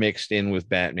have mixed in with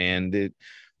Batman.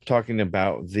 Talking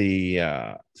about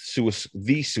the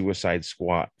Suicide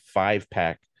Squad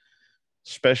 5-pack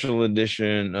special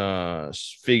edition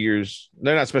figures.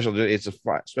 They're not special. It's a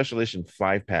special edition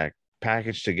 5-pack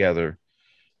packaged together,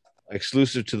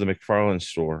 exclusive to the McFarlane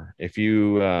store. If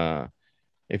you go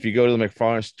to the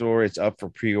McFarlane store, it's up for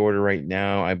pre-order right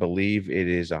now. I believe it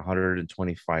is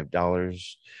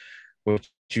 $125. What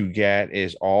you get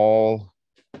is all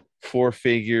 4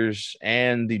 figures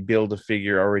and the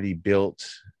Build-A-Figure already built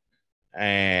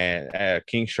and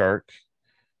King Shark.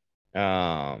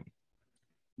 The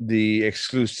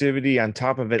exclusivity on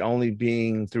top of it only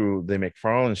being through the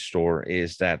McFarlane store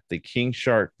is that the King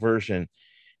Shark version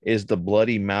is the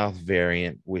Bloody Mouth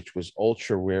variant, which was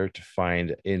ultra rare to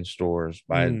find in stores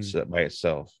by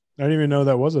itself. I didn't even know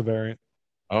that was a variant.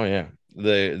 Oh yeah,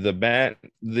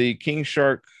 the King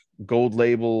Shark gold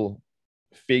label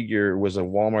figure was a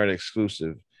Walmart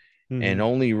exclusive, and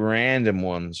only random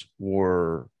ones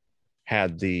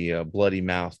had the bloody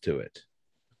mouth to it.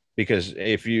 Because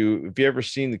if you ever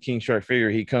seen the King Shark figure,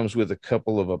 he comes with a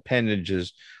couple of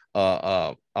appendages,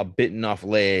 a bitten off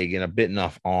leg and a bitten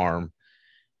off arm,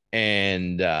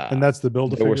 and that's the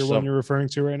Build-A-Figure one you're referring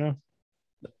to right now.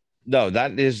 No,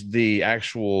 that is the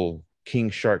actual King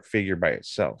Shark figure by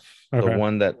itself. Okay. The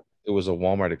one that it was a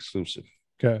Walmart exclusive.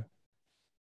 Okay.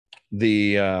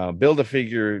 The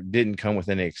Build-A-Figure didn't come with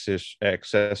any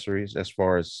accessories as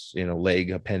far as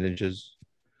leg appendages.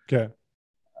 Okay.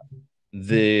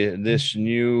 This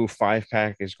new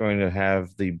 5-pack is going to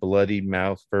have the bloody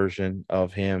mouth version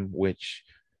of him, which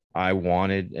I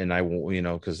wanted, and I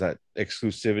because that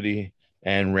exclusivity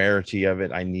and rarity of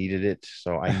it, I needed it.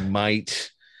 So I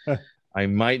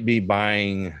might be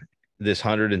buying this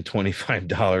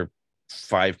 $125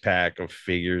 5-pack of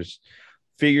figures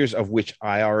of which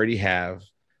I already have,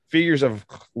 plus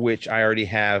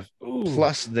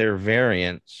their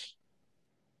variants.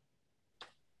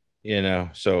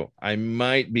 So I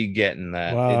might be getting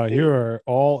that. Wow, you are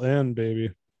all in, baby.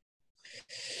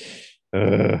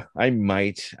 I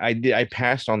might. I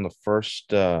passed on the first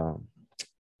the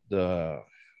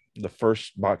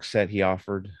first box set he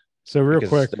offered. So real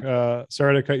quick,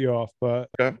 sorry to cut you off, but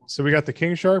okay. So we got the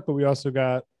King Shark, but we also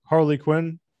got Harley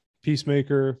Quinn,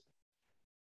 Peacemaker,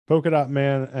 Polka Dot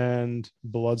Man, and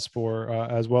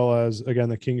Bloodsport, as well as again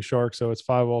the King Shark. So it's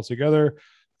 5 altogether.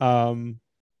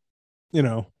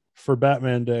 For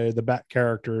Batman Day, the Bat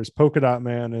characters, Polka Dot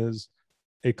Man is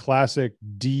a classic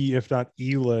D, if not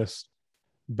E-list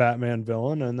Batman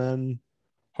villain. And then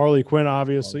Harley Quinn,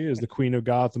 obviously, is the Queen of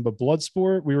Gotham. But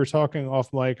Bloodsport, we were talking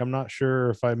off mic. I'm not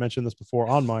sure if I mentioned this before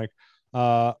on mic.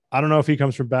 I don't know if he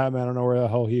comes from Batman. I don't know where the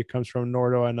hell he comes from,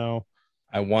 nor do I know.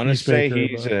 I want to say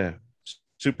he's a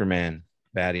Superman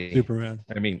baddie. Superman.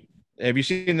 I mean, have you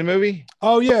seen the movie?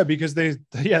 Oh yeah, because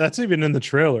that's even in the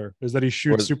trailer, is that he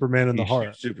shoots Superman in the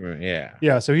heart. Superman, yeah.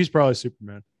 Yeah, so he's probably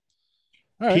Superman.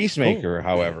 Right, Peacemaker, cool.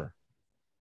 However,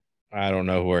 I don't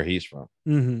know where he's from.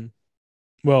 Mm-hmm.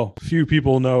 Well, few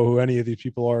people know who any of these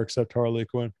people are except Harley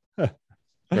Quinn.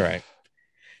 Right.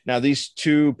 Now, these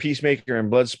 2 Peacemaker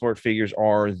and Bloodsport figures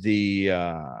are the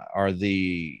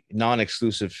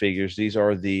non-exclusive figures. These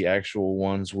are the actual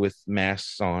ones with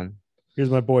masks on.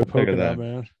 Here's my boy Polka Dot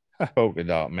Man. Polka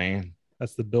Dot Man.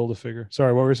 That's the Build-A-Figure.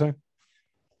 Sorry, what were you saying?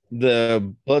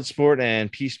 The Bloodsport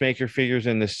and Peacemaker figures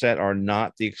in this set are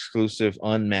not the exclusive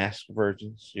unmasked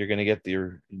versions. You're going to get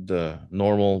the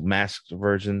normal masked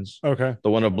versions. Okay.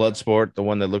 The one of Bloodsport, the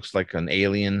one that looks like an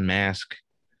alien mask.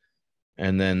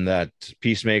 And then that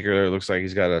Peacemaker looks like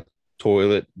he's got a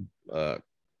toilet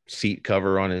seat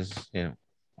cover on his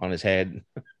head.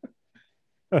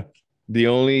 The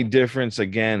only difference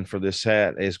again for this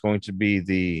set is going to be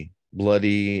the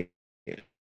bloody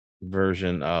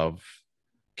version of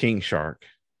King Shark,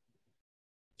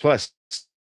 plus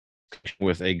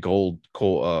with a gold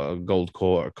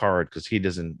card, because he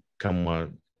doesn't come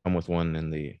with one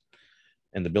in the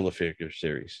Build-A-Figure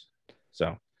series.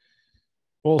 So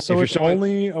it's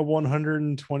only a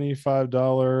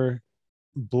 $125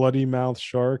 bloody mouth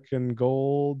shark and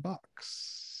gold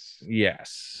box.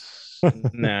 Yes.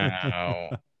 Now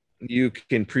you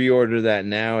can pre-order that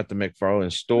now at the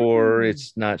McFarlane store.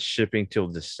 It's not shipping till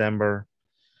December.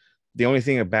 The only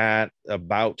thing about the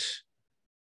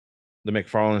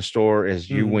McFarlane store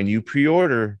is when you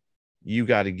pre-order, you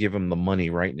got to give them the money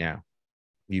right now.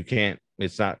 You can't.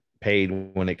 It's not paid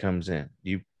when it comes in.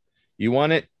 You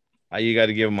want it, you got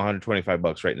to give them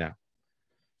 $125 right now.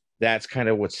 That's kind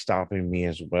of what's stopping me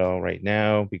as well right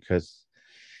now, because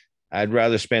I'd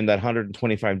rather spend that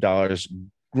 $125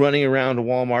 running around to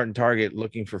Walmart and Target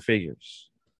looking for figures.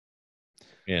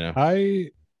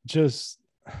 My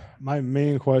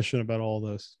main question about all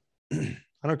this,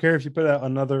 I don't care if you put out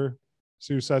another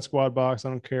Suicide Squad box. I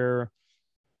don't care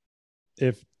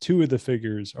if two of the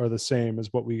figures are the same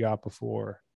as what we got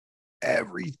before.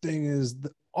 Everything is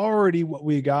already what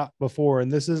we got before.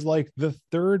 And this is like the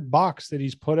third box that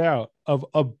he's put out of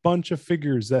a bunch of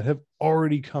figures that have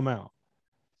already come out.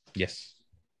 Yes,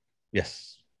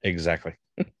 exactly.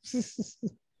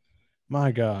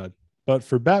 My God. But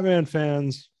for Batman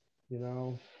fans,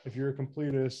 if you're a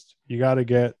completist, you got to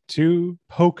get 2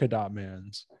 polka dot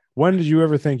mans. When did you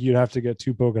ever think you'd have to get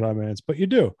 2 polka dot mans? But you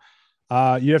do.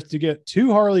 You have to get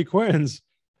 2 Harley Quinns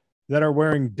that are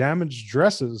wearing damaged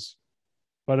dresses,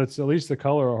 but it's at least the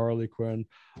color of Harley Quinn.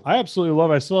 I absolutely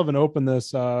love it. I still haven't opened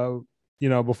this.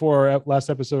 Before our last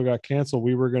episode got canceled,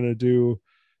 we were going to do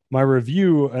my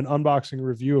review, an unboxing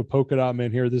review of Polka Dot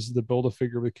Man here. This is the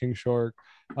Build-A-Figure with King Shark.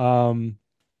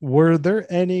 Were there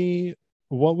any,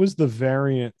 what was the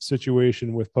variant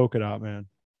situation with Polka Dot Man?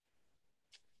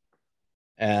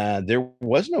 There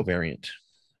was no variant.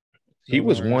 He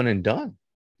was one and done.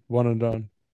 One and done.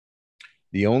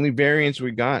 The only variants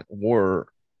we got were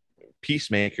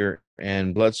Peacemaker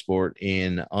and Bloodsport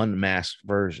in unmasked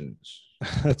versions.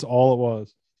 That's all it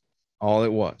was. All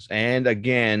it was. And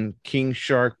again, King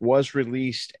Shark was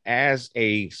released as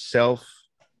a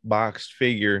self-boxed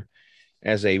figure,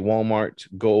 as a Walmart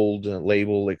Gold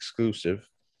label exclusive.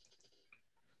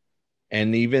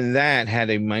 And even that had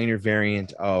a minor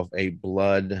variant of a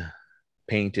blood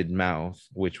painted mouth,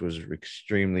 which was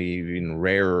extremely even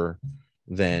rarer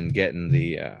than getting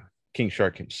the King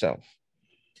Shark himself.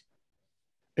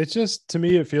 It's just, to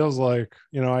me, it feels like,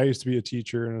 I used to be a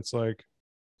teacher, and it's like,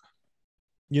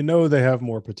 they have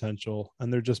more potential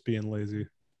and they're just being lazy.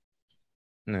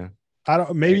 No.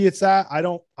 It's that. I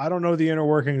don't know the inner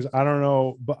workings. I don't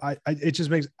know, but it just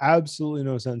makes absolutely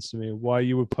no sense to me why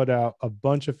you would put out a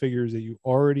bunch of figures that you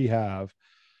already have,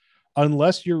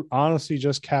 unless you're honestly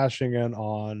just cashing in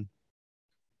on,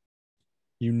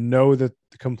 that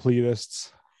the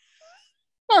completists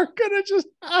are gonna just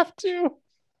have to.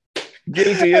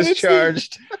 Guilty as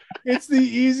charged. It's the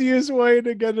easiest way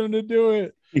to get them to do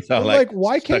it.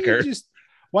 Why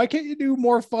can't you do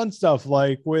more fun stuff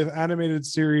like with animated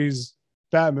series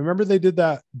Batman? Remember they did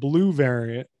that blue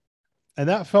variant, and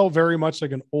that felt very much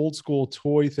like an old school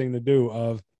toy thing to do.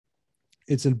 Of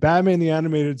it's in Batman the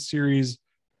animated series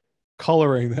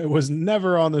coloring that was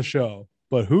never on the show,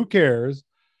 but who cares?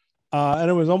 And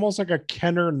it was almost like a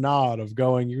Kenner nod of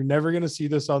going, you're never going to see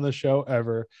this on the show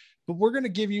ever, but we're going to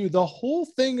give you the whole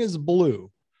thing is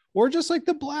blue, or just like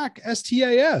the black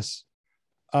STAS.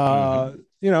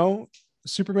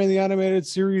 Superman the animated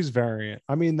series variant.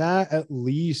 I mean, that at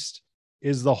least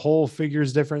is the whole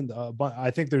figure's different. But I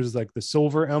think there's like the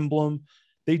silver emblem.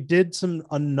 They did some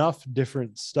enough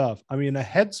different stuff. I mean, a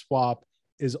head swap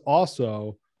is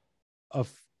also a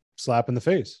slap in the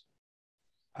face.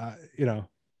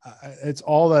 It's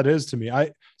all that is to me.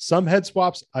 Some head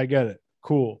swaps, I get it.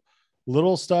 Cool.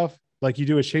 Little stuff like you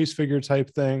do a chase figure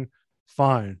type thing,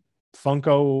 fine.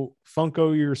 Funko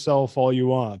yourself all you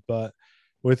want, but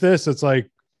with this, it's like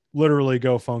literally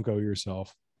go Funko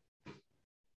yourself.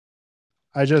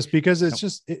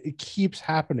 Because it keeps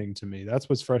happening to me. That's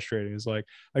what's frustrating. Is like,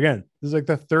 again, this is like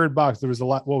the third box. There was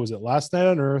what was it? Last Night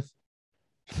on Earth.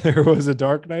 There was a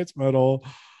Dark Knight's Metal.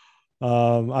 I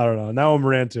don't know. Now I'm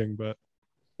ranting, but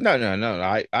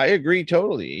no. I agree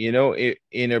totally.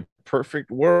 In a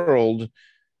perfect world,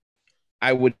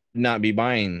 I would not be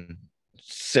buying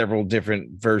several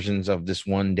different versions of this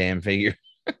one damn figure.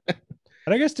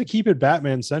 And I guess to keep it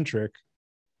Batman centric,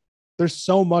 there's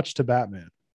so much to Batman.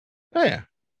 Oh, yeah.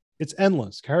 It's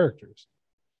endless characters.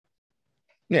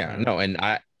 Yeah, no. And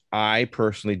I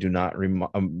personally do not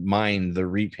mind the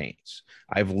repaints.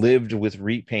 I've lived with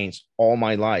repaints all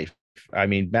my life. I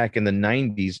mean, back in the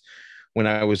 90s when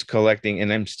I was collecting,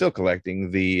 and I'm still collecting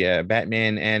the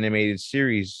Batman animated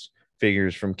series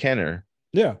figures from Kenner.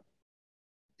 Yeah.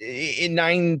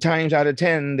 9 times out of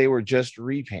 10, they were just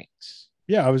repaints.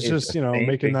 Yeah, I was just,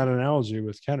 making that analogy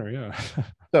with Kenner. Yeah.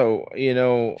 So,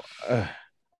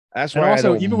 that's why. And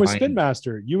also, even with Spin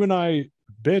Master, you and I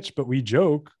bitch, but we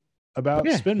joke about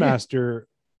Spin Master.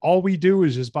 All we do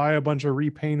is just buy a bunch of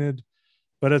repainted,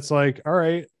 but it's like, all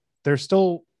right, it's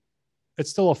still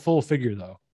a full figure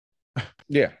though.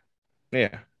 Yeah.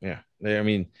 I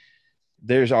mean,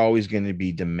 there's always going to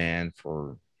be demand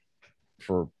for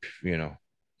for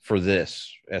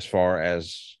this as far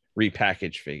as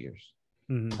repackaged figures.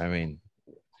 Mhm. I mean,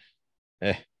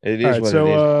 it is All right, what so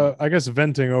it is. I guess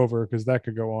venting over because that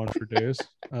could go on for days.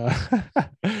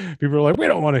 People are like, we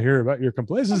don't want to hear about your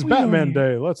complaints. This is Batman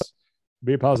Day. Let's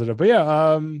be positive. But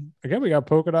yeah, again, we got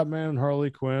Polka Dot Man, Harley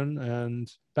Quinn, and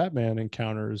Batman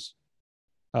encounters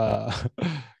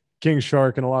King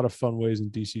Shark in a lot of fun ways in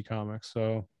DC Comics.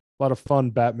 So a lot of fun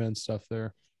Batman stuff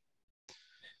there.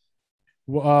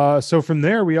 So from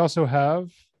there, we also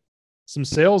have some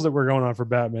sales that were going on for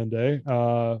Batman Day.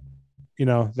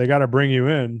 They got to bring you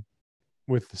in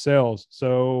with the sales.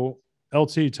 So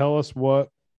LT, tell us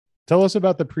about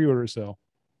the pre-order sale.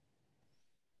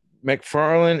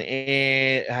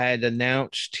 McFarlane had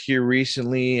announced here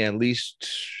recently at least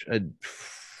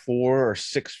 4 or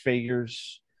 6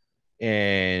 figures,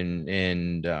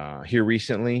 and here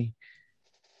recently,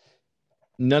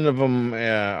 none of them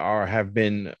have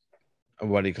been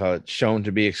shown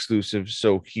to be exclusive.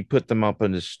 So he put them up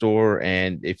in the store,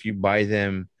 and if you buy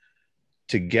them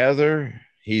together,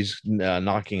 he's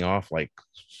knocking off like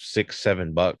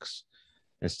 $6-7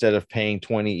 instead of paying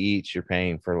 20 each. You're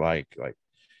paying for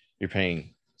you're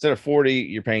paying, instead of 40,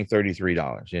 you're paying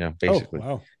 $33, basically. Oh,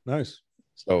 wow. Nice.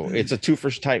 So it's a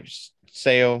 2-for type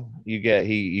sale.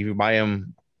 You buy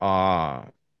them,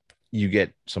 you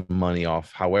get some money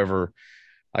off. However,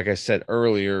 like I said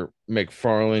earlier,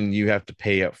 McFarlane, you have to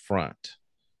pay up front.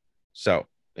 So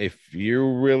if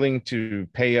you're willing to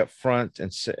pay up front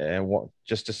and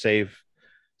just to save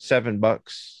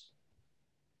 $7,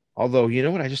 although, you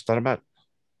know what I just thought about?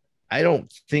 I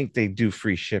don't think they do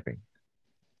free shipping.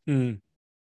 So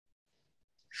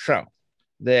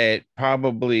that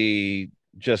probably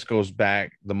just goes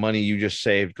back. The money you just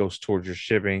saved goes towards your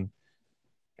shipping,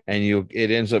 and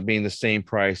it ends up being the same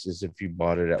price as if you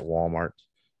bought it at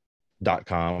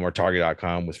Walmart.com or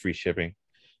Target.com with free shipping.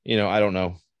 I don't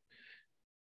know.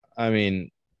 I mean,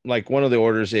 like, one of the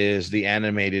orders is the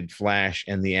animated Flash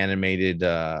and the animated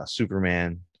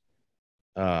Superman.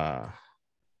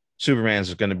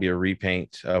 Superman's going to be a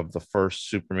repaint of the first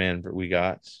Superman that we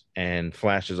got, and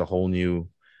Flash is a whole new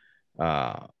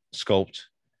sculpt.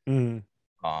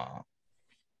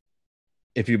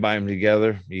 If you buy them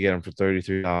together, you get them for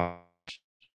 $33.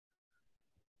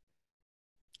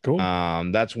 Cool.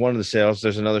 That's one of the sales.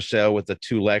 There's another sale with the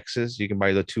 2 Lexes. You can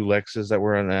buy the 2 Lexes that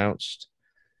were announced.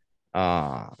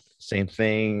 Same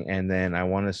thing. And then I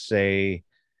want to say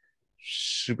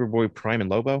Superboy Prime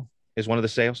and Lobo is one of the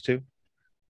sales too.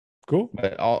 Cool.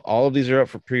 But all of these are up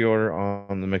for pre-order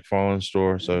on the McFarlane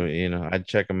store. So, I'd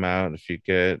check them out if you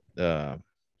get,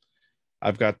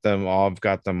 I've got them all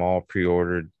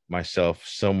pre-ordered myself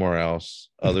somewhere else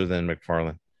other than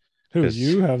McFarlane. Who,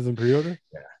 you have them pre-ordered?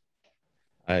 Yeah.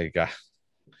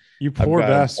 You poor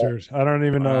bastard. I don't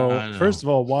even know. First of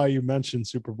all, why you mentioned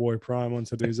Superboy Prime on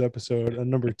today's episode.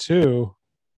 And number 2,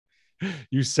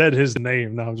 you said his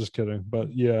name. No, I'm just kidding.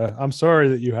 But yeah, I'm sorry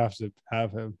that you have to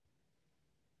have him.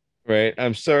 Right.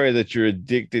 I'm sorry that you're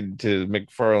addicted to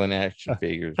McFarlane action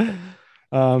figures.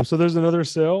 So there's another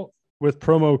sale with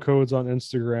promo codes on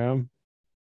Instagram.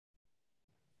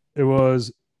 It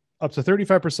was up to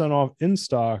 35% off in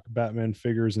stock Batman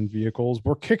figures and vehicles.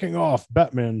 We're kicking off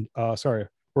Batman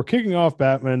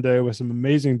Day with some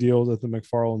amazing deals at the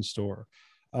McFarlane store.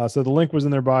 So the link was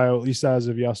in their bio, at least as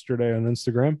of yesterday on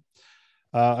Instagram.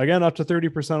 Again, up to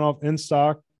 30% off in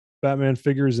stock Batman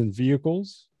figures and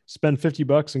vehicles. Spend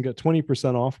 $50 and get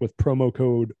 20% off with promo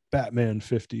code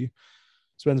Batman50.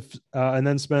 And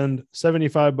then spend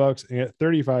 $75 and get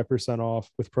 35% off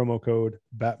with promo code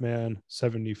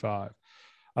Batman75.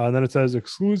 And then it says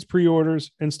excludes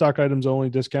pre-orders, in-stock items only.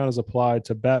 Discount is applied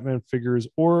to Batman figures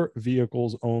or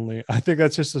vehicles only. I think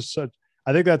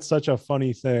that's such a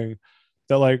funny thing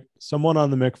that, like, someone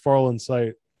on the McFarlane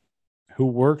site who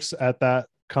works at that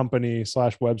company /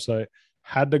 website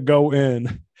had to go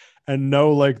in and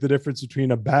know, like, the difference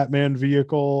between a Batman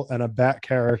vehicle and a Bat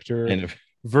character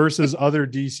versus other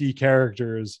DC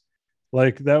characters.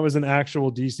 Like, that was an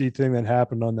actual DC thing that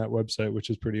happened on that website, which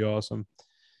is pretty awesome.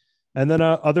 And then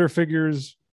other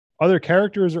figures, other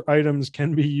characters or items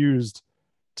can be used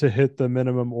to hit the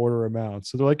minimum order amount.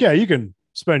 So they're like, yeah, you can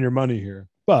spend your money here,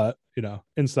 but,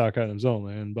 in stock items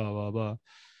only and blah, blah, blah.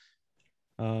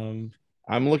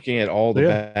 I'm looking at all the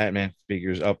Batman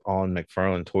figures up on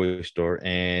McFarlane Toy Store,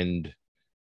 and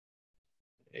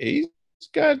he's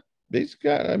got,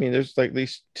 I mean, there's like at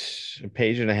least a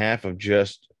page and a half of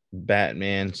just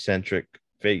Batman centric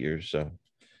figures. So,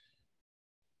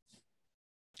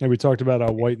 and we talked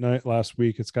about White Knight last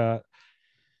week. It's got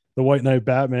the White Knight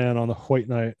Batman on the White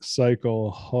Knight cycle.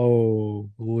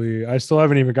 Holy, I still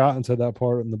haven't even gotten to that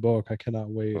part in the book. I cannot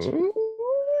wait.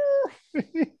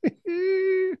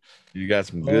 You got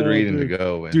some good reading dude. to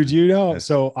go, man. Dude, you know,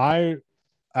 so I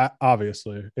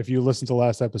obviously, if you listen to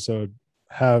last episode,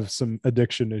 have some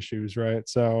addiction issues, right?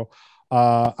 So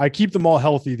I keep them all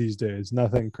healthy these days,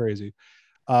 nothing crazy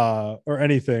or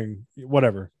anything,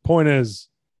 whatever. Point is,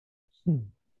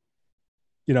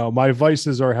 you know, my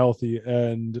vices are healthy,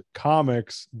 and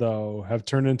comics though have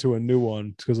turned into a new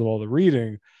one because of all the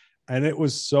reading. And it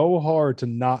was so hard to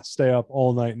not stay up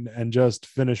all night and just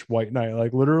finish White Knight.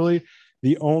 Like literally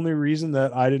the only reason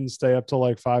that I didn't stay up till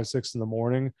like 5, 6 in the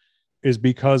morning is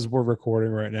because we're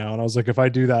recording right now. And I was like, if I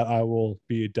do that, I will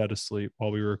be dead asleep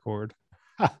while we record.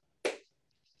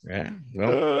 Yeah.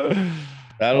 Well,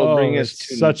 that'll bring us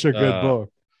to such a good book.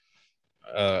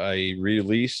 A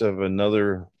release of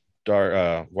another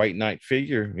White Knight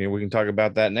figure. We can talk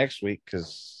about that next week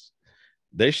because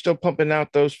they're still pumping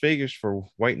out those figures for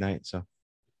White Knight. So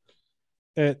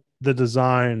the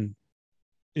design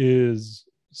is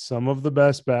some of the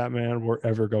best Batman we're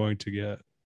ever going to get.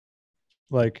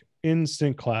 Like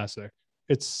instant classic.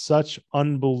 It's such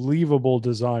unbelievable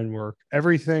design work.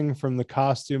 Everything from the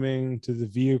costuming to the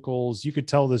vehicles. You could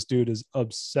tell this dude is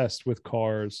obsessed with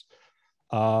cars.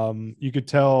 You could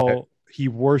tell he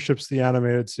worships the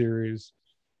animated series.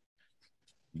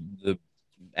 The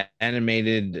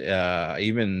animated,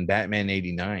 even Batman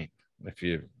 89. If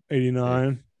you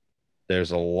 89,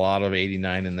 there's a lot of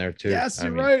 89 in there too. Yes,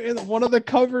 you're right. And one of the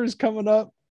covers coming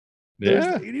up.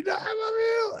 Yeah, 89,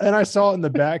 and I saw it in the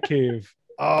Batcave.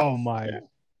 Oh my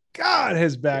God,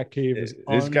 his Batcave is.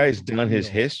 This guy's done his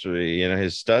history,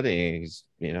 his studying, his,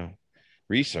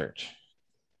 research.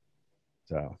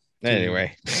 So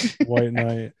anyway, White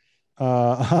Knight.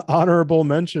 Honorable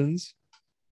mentions,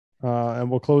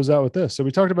 and we'll close out with this. So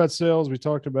we talked about sales. We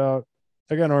talked about,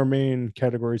 again, our main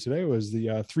category today was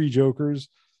the 3 Jokers,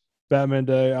 Batman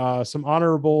Day. Some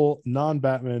honorable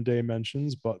non-Batman Day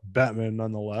mentions, but Batman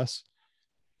nonetheless.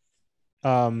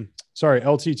 Sorry,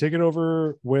 LT, take it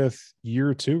over with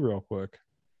year 2 real quick.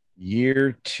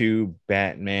 Year 2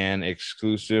 Batman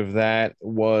exclusive that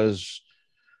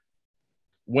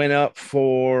went up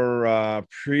for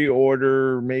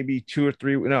pre-order maybe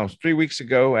 3 weeks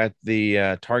ago at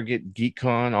the Target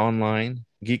GeekCon online.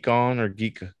 GeekOn or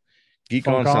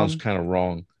GeekOn sounds kind of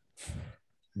wrong.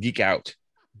 Geek Out.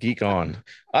 Geek On.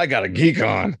 I got a Geek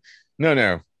On.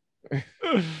 No.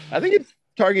 I think it's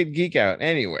Target Geek Out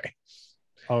anyway.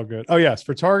 Oh, good. Oh, yes.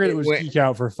 For Target, it was Geek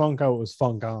Out. For Funko, it was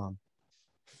Funk On.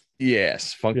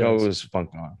 Yes. Funko was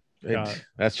Funk On.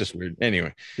 That's just weird.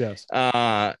 Anyway. Yes.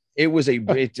 It was a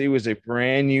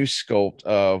brand new sculpt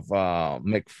of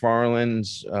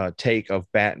McFarlane's take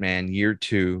of Batman year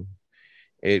 2.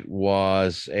 It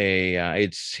was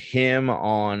it's him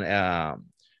on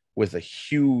with a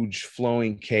huge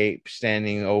flowing cape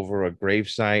standing over a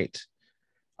gravesite.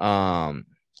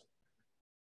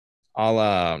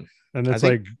 And it's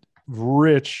like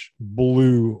rich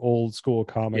blue old school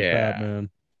comic Batman.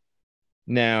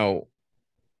 Now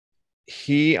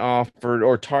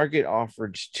Target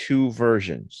offered 2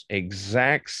 versions,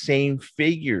 exact same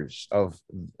figures of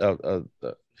the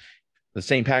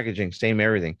same packaging, same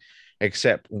everything,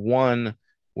 except one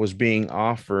was being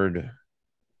offered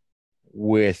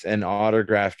with an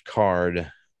autographed card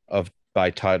by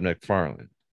Todd McFarlane.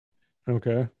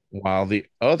 Okay. While the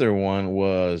other one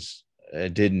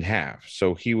didn't have.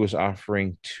 So he was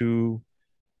offering 2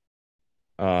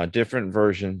 different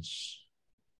versions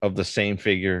of the same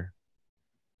figure.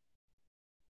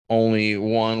 Only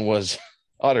one was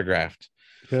autographed.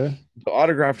 Okay. The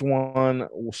autographed one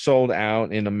sold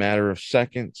out in a matter of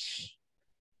seconds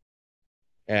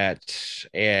at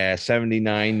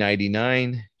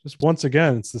 $79.99. Just once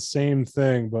again, it's the same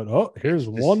thing, but here's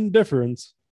one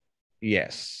difference.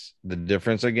 Yes, the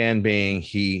difference again being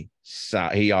he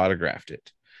autographed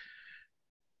it.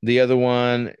 The other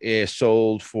one is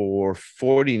sold for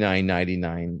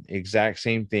 $49.99. Exact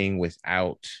same thing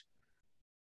without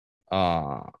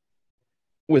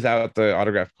the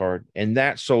autograph card, and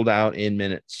that sold out in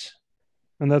minutes.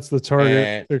 And that's the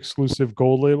Target exclusive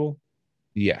gold label.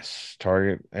 Yes,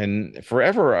 Target. And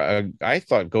forever, I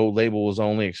thought gold label was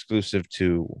only exclusive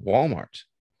to Walmart.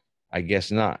 I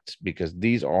guess not, because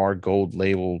these are gold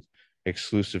label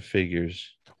exclusive figures.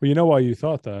 Well, you know why you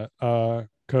thought that?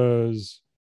 Because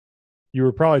you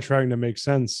were probably trying to make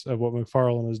sense of what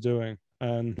McFarlane is doing,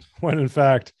 and when in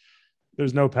fact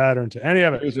there's no pattern to any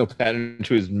of it. There's no pattern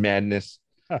to his madness.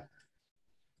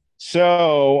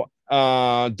 So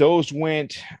Those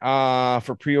went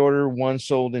for pre-order. One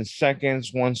sold in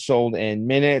seconds, one sold in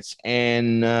minutes,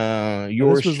 and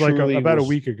yours this was like truly about a was-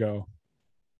 week ago,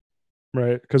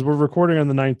 right? Because we're recording on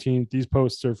the 19th. These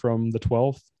posts are from the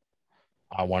 12th.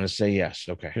 I want to say yes.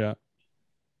 Okay. Yeah.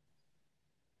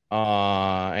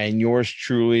 And yours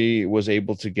truly was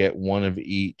able to get one of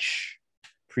each.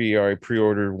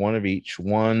 Pre-ordered one of each,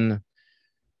 one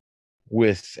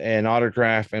with an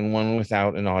autograph and one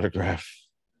without an autograph.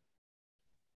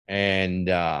 And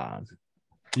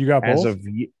you got both?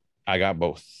 I got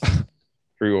both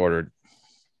pre-ordered.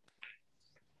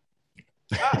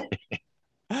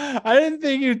 I didn't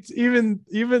think it's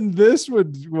even this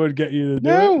would get you to do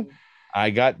it. I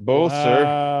got both, sir.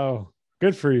 Wow.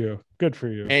 Good for you. Good for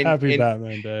you. And- Happy and-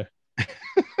 Batman Day.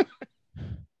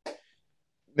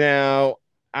 Now,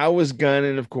 I was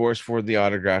gunning, of course, for the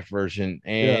autographed version.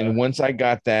 And Yeah. once I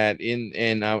got that in,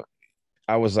 and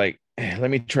I was like, let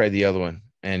me try the other one.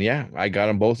 And yeah, I got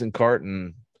them both in cart.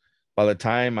 And by the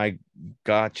time I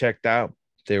got checked out,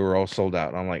 they were all sold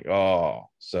out. I'm like, oh,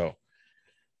 so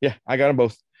yeah, I got them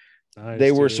both. Nice,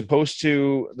 They were dude. supposed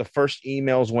to, the first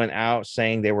emails went out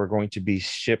saying they were going to be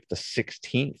shipped the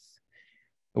 16th,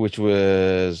 which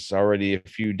was already a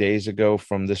few days ago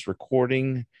from this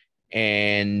recording.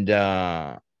 And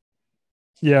Yeah,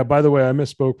 by the way, I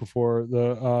misspoke before.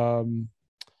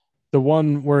 The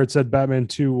one where it said Batman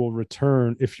 2 will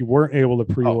return if you weren't able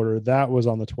to pre-order, that was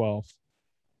on the 12th.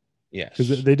 yes,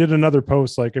 Because they did another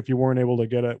post like if you weren't able to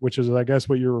get it, which is I guess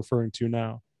what you're referring to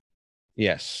now.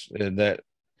 yes, that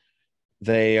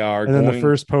they are And then going. the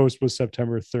first post was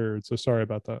September 3rd. So sorry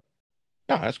about that.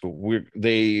 No, that's cool.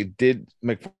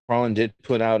 McFarlane did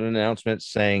put out an announcement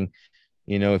saying,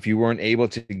 you know, if you weren't able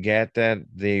to get that,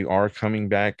 they are coming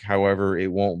back. However,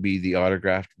 it won't be the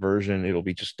autographed version. It'll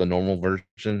be just the normal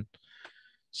version.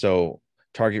 So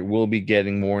Target will be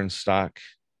getting more in stock.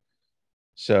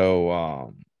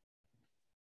 So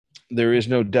there is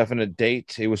no definite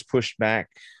date. It was pushed back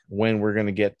when we're going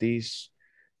to get these.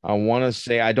 I want to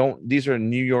say these are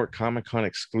New York Comic-Con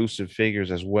exclusive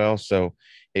figures as well. So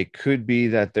it could be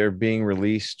that they're being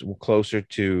released closer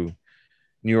to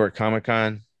New York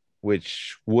Comic-Con,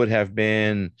 which would have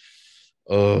been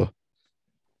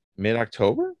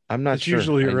mid-October. I'm not It's sure.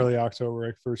 usually early October,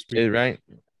 like first week. Right.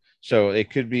 So it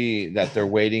could be that they're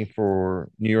waiting for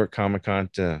New York Comic-Con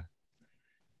to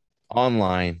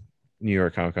online New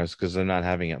York Comic-Con because they're not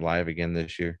having it live again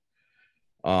this year.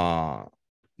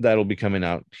 That'll be coming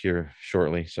out here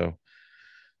shortly. So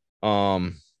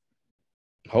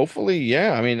hopefully,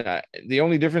 yeah. I mean, the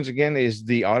only difference again is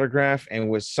the autograph, and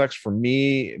what sucks for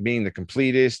me being the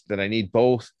completist that I need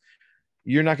both,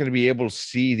 you're not going to be able to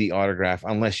see the autograph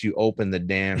unless you open the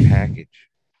damn package.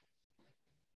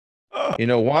 You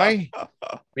know why?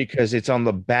 Because it's on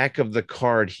the back of the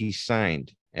card he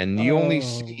signed. And you only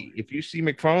see, if you see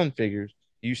McFarlane figures,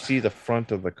 you see the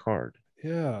front of the card.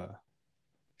 Yeah.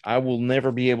 I will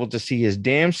never be able to see his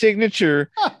damn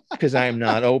signature because I'm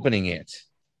not opening it.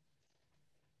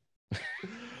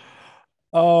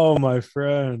 Oh, my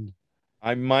friend.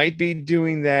 I might be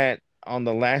doing that on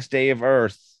the last day of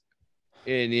Earth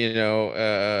in,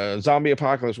 zombie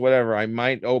apocalypse, whatever. I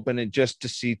might open it just to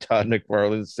see Todd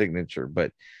McFarlane's signature.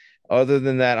 But other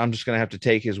than that, I'm just going to have to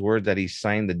take his word that he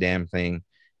signed the damn thing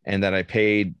and that I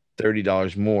paid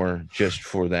 $30 more just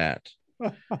for that.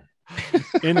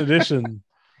 In addition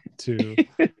to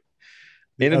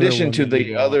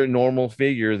the other normal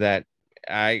figure that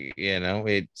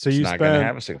it's so you not going to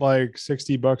have a spent signature. like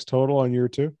 $60 total on year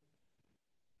two?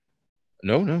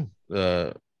 No.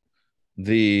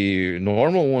 The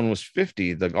normal one was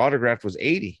 50. The autograph was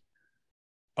 80.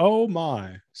 Oh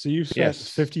my. So you spent Yes.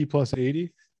 50 plus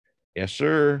 80? Yes,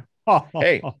 sir.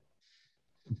 Hey,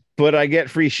 but I get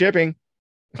free shipping.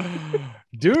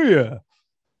 Do you?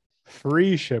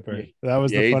 Free shipping. That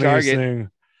was the Yay, funniest Target. thing.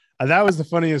 That was the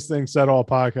funniest thing said all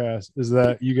podcast is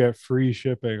that you get free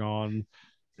shipping on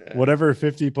whatever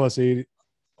 50 plus 80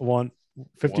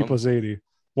 50 plus 80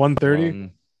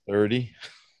 130. 30.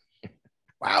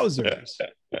 Wowzers.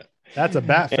 That's a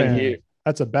bat fan. here-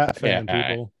 That's a bat fan, Yeah,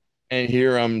 people. And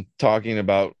here I'm talking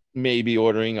about maybe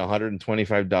ordering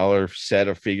 $125 set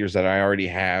of figures that I already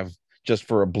have just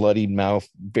for a bloodied mouth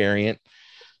variant.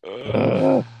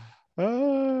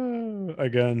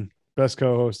 Again, best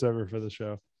co-host ever for the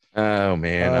show. Oh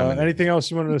man. Anything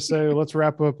else you wanted to say? Let's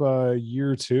wrap up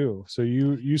year two. So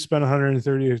you spent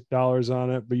 $130 on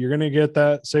it, but you're gonna get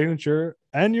that signature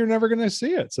and you're never gonna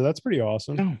see it. So that's pretty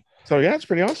awesome. So yeah, it's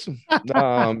pretty awesome.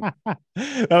 That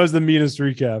was the meanest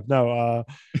recap. No,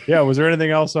 yeah. Was there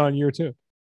anything else on year two?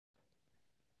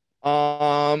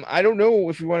 I don't know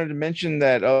if we wanted to mention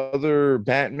that other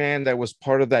Batman that was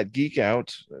part of that geek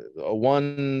out,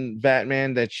 one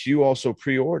Batman that you also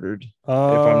pre-ordered. If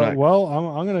I'm not, well,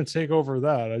 I'm going to take over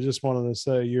that. I just wanted to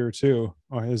say year two.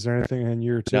 Is there anything in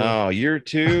year two? No, year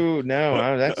two.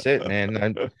 No, that's it,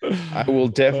 man. I will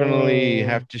definitely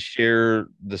have to share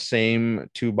the same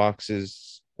 2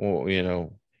 boxes, well,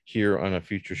 here on a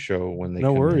future show when they. No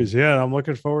come worries. in. Yeah, I'm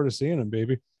looking forward to seeing them,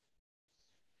 baby.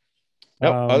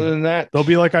 No, other than that, they'll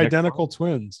be like identical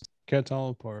twins. Can't tell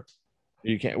them apart.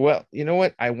 You can't. Well, you know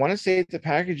what? I want to say the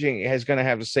packaging is going to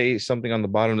have to say something on the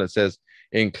bottom that says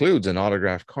includes an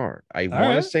autographed card. I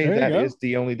want to say that is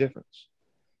the only difference.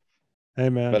 Hey,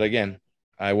 man. But again,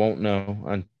 I won't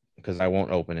know because I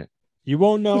won't open it. You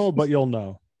won't know, but you'll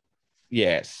know.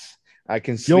 Yes. I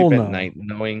can sleep at night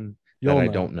knowing that I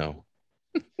don't know.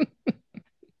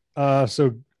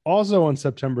 So also on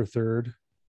September 3rd,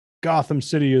 Gotham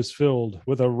City is filled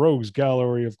with a rogues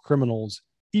gallery of criminals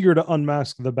eager to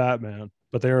unmask the Batman,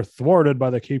 but they are thwarted by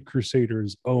the Cape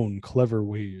Crusaders' own clever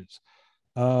ways.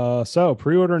 So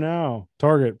pre-order now.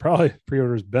 Target, probably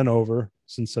pre-order's been over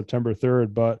since September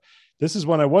 3rd, but this is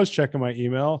when I was checking my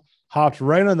email, hopped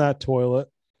right on that toilet,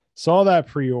 saw that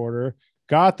pre-order,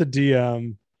 got the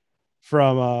DM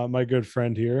from my good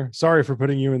friend here. Sorry for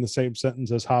putting you in the same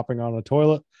sentence as hopping on a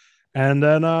toilet. And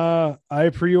then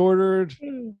I pre-ordered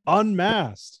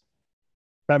Unmasked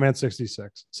Batman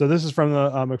 66. So this is from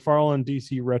the McFarlane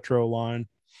DC Retro line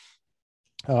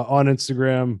on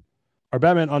Instagram. Our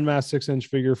Batman Unmasked 6-inch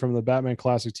figure from the Batman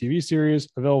Classic TV series,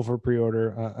 available for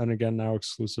pre-order, and again now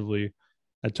exclusively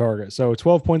at Target. So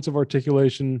 12 points of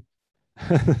articulation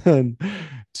and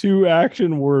 2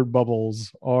 action word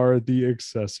bubbles are the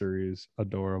accessories.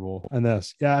 Adorable. And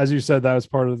this, yeah, as you said, that was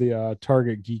part of the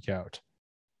Target Geek Out.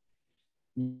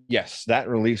 Yes, that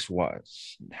release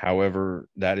was. However,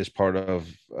 that is part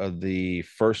of the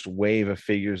first wave of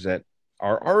figures that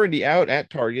are already out at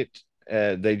Target.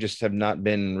 They just have not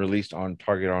been released on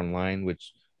Target Online,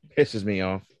 which pisses me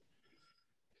off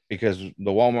because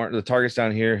the Targets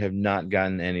down here have not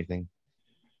gotten anything.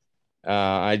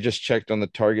 I just checked on the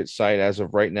Target site as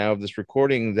of right now of this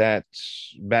recording that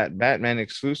Batman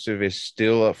exclusive is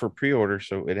still up for pre-order,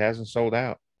 so it hasn't sold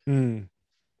out.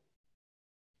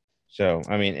 So,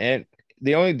 I mean,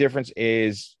 the only difference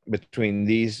is between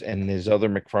these and his other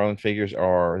McFarlane figures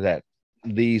are that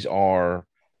these are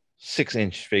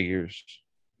 6-inch figures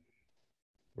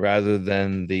rather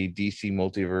than the DC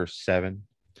Multiverse 7.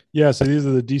 Yeah, so these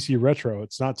are the DC Retro.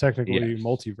 It's not technically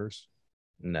Multiverse.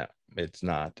 No, it's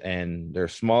not. And they're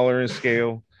smaller in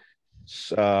scale.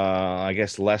 I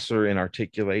guess lesser in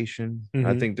articulation.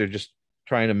 I think they're just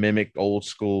trying to mimic old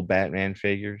school Batman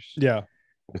figures. Yeah.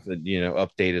 With a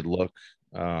updated look.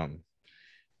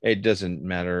 It doesn't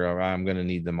matter. I'm going to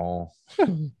need them all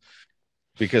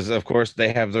because, of course,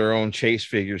 they have their own chase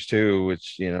figures too,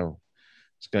 which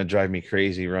it's going to drive me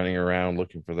crazy running around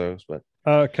looking for those. But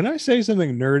can I say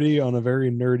something nerdy on a very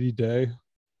nerdy day?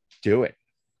 Do it.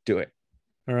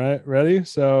 All right, ready?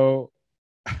 So,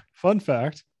 fun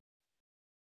fact.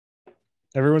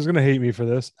 Everyone's going to hate me for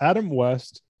this. Adam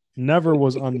West never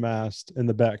was unmasked in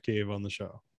the Batcave on the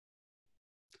show.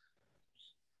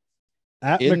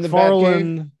 At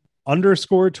McFarlane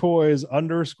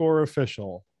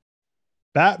 _toys_official.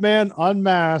 Batman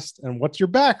Unmasked. And what's your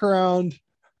background?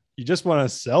 You just want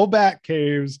to sell Bat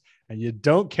Caves and you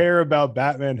don't care about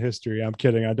Batman history. I'm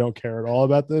kidding. I don't care at all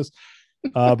about this.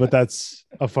 But that's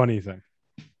a funny thing.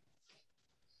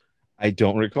 I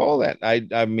don't recall that.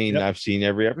 I mean, I've seen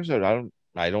every episode.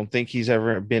 I don't think he's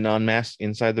ever been unmasked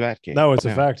inside the Batcave. No, it's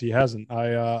a fact. He hasn't.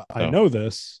 I know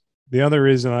this. The other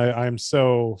reason I'm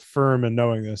so firm in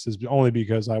knowing this is only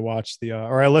because I watched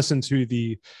I listened to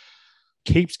the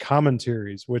Capes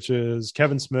commentaries, which is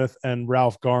Kevin Smith and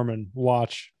Ralph Garman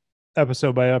watch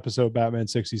episode by episode Batman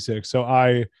 66. So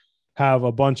I have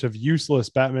a bunch of useless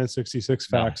Batman 66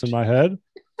 facts in my head.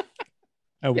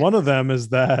 And one of them is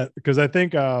that, because I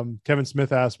think Kevin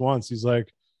Smith asked once, he's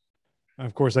like,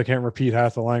 of course, I can't repeat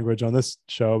half the language on this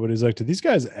show, but he's like, did these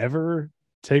guys ever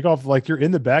take off? Like, you're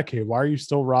in the Batcave, why are you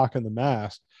still rocking the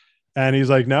mask? And he's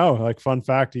like, no, like, fun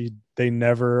fact, they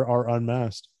never are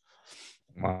unmasked.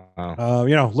 Wow.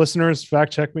 Listeners,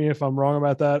 fact check me if I'm wrong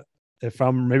about that. If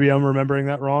I'm remembering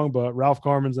that wrong, but Ralph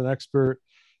Garman's an expert,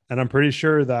 and I'm pretty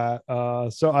sure that.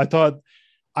 So I thought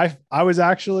I was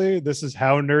actually, this is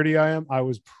how nerdy I am. I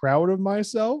was proud of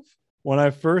myself when I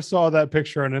first saw that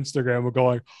picture on Instagram. We're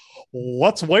going,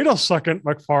 let's wait a second,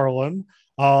 McFarlane.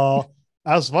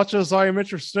 As much as I am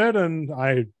interested, and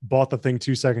I bought the thing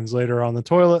 2 seconds later on the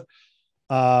toilet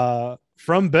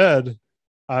from bed.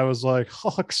 I was like,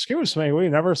 oh, excuse me, we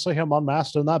never see him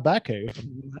unmasked in that Batcave.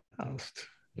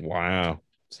 Wow.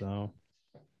 So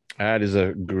that is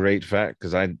a great fact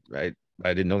because I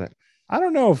didn't know that. I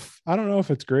don't know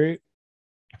if it's great.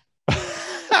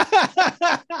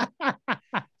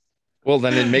 Well,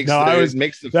 then it makes it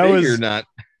makes the figure not.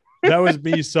 That was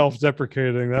me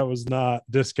self-deprecating. That was not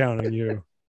discounting you.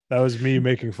 That was me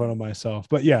making fun of myself.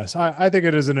 But yes, I think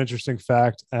it is an interesting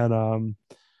fact, and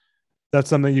that's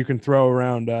something you can throw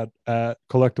around at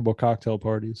collectible cocktail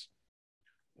parties.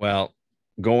 Well,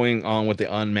 going on with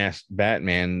the unmasked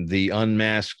Batman, the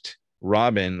unmasked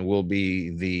Robin will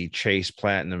be the Chase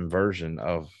Platinum version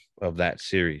of that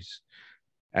series,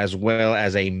 as well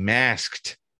as a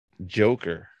masked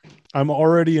Joker. I'm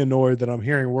already annoyed that I'm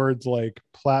hearing words like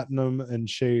Platinum and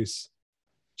Chase.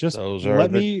 Just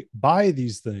let me buy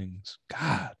these things.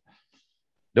 God.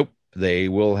 Nope. They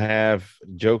will have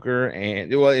Joker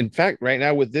and, well, in fact, right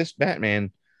now with this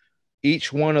Batman,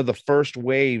 each one of the first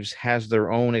waves has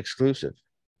their own exclusive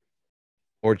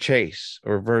or Chase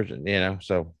or version,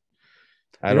 so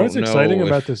I don't know. What's exciting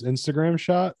about this Instagram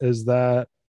shot is that,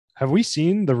 have we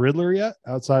seen the Riddler yet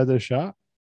outside this shot?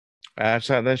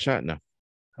 Outside that shot, no.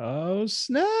 Oh,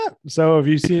 snap. So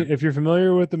if you're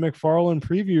familiar with the McFarlane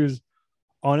previews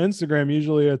on Instagram,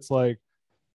 usually it's like,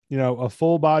 a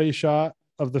full body shot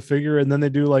of the figure, and then they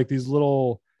do like these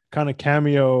little kind of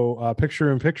cameo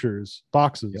picture in pictures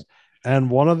boxes. Yep.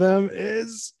 And one of them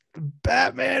is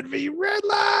Batman v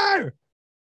Riddler.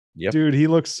 Yep. Dude, he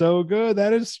looks so good.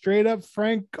 That is straight up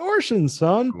Frank Gorshin,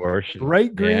 son.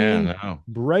 Bright green,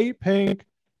 bright pink,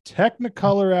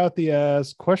 Technicolor out the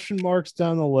ass, question marks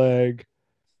down the leg.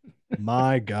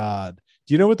 My God.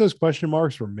 Do you know what those question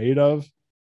marks were made of?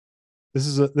 This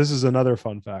is another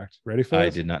fun fact. Ready for this? I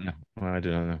did not know. I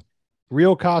did not know.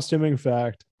 Real costuming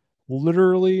fact,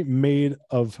 literally made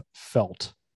of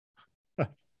felt.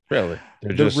 Really?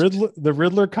 The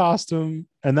Riddler costume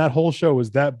and that whole show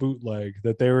was that bootleg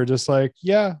that they were just like,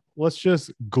 yeah, let's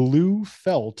just glue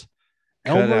felt.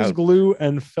 Elmer's glue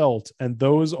and felt, and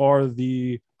those are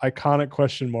the iconic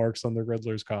question marks on the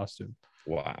Riddler's costume.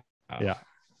 Wow. Yeah.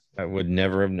 I would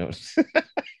never have noticed.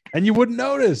 And you wouldn't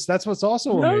notice. That's what's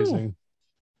also amazing.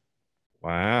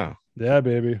 Wow. Yeah,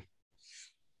 baby.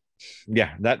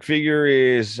 Yeah, that figure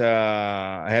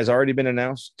has already been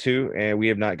announced too, and we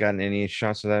have not gotten any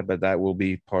shots of that, but that will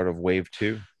be part of Wave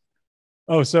 2.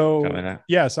 Oh, so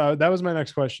yes, that was my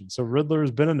next question. So Riddler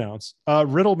has been announced.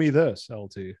 Riddle me this,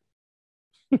 LT.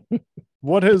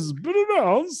 What has been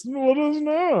announced and what is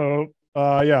now?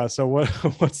 Yeah. So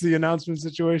what's the announcement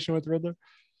situation with Riddler?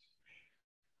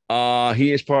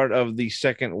 He is part of the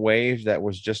second wave that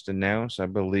was just announced. I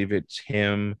believe it's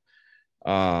him.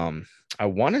 I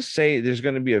want to say there's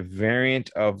going to be a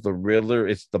variant of the Riddler.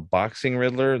 It's the boxing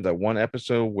Riddler, the one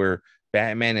episode where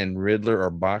Batman and Riddler are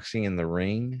boxing in the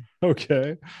ring.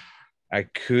 Okay. I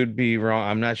could be wrong.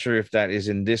 I'm not sure if that is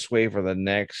in this wave or the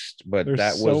next, but there's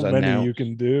that was so many you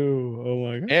can do. Oh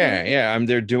my God. Yeah.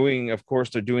 They're doing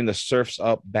the Surfs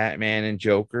Up Batman and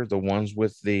Joker, the ones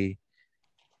with the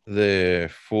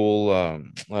full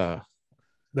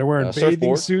they're wearing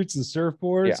bathing suits and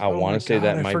surfboards. Yeah, I want to say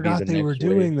that might be the next wave. They were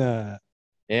doing that.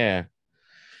 Yeah.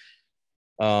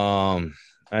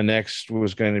 Next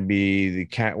was going to be the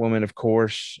Catwoman, of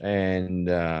course, and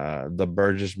the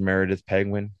Burgess Meredith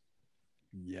Penguin.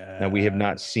 Yeah. Now we have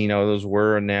not seen how those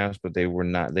were announced, but they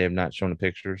have not shown the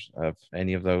pictures of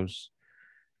any of those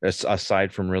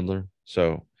aside from Riddler.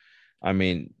 So, I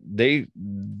mean,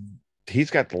 he's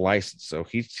got the license, so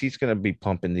he's going to be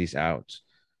pumping these out.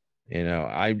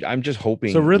 I'm just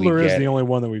hoping. So Riddler is the only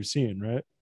one that we've seen, right?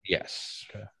 Yes.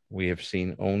 Okay. We have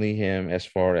seen only him as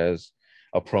far as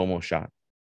a promo shot.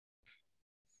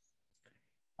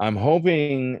 I'm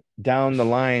hoping down the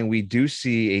line we do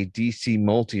see a DC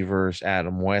Multiverse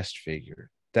Adam West figure.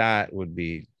 That would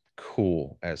be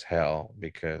cool as hell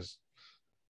because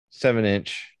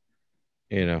 7-inch,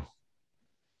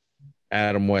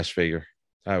 Adam West figure.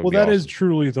 That awesome. Is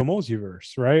truly the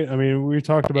multiverse, right? I mean, we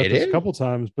talked about this a couple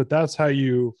times, but that's how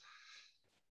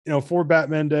for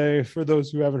Batman Day, for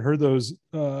those who haven't heard those,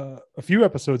 a bunch of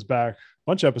episodes back,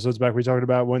 we talked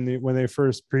about when they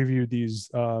first previewed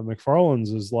these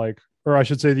McFarlane's is like, or I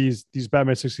should say these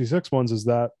Batman 66 ones, is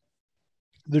that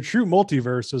the true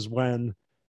multiverse is when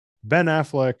Ben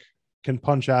Affleck can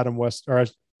punch Adam West, or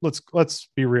let's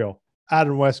be real,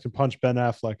 Adam West can punch Ben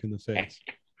Affleck in the face.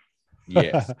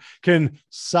 Yes. Can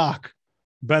sock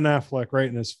Ben Affleck right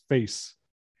in his face.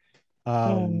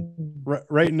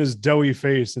 Right in his doughy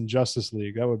face in Justice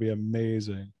League. That would be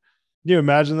amazing. Can you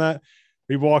imagine that?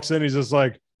 He walks in, he's just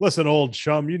like, listen, old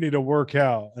chum, you need to work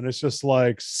out. And it's just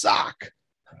like, sock.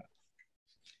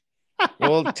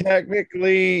 Well,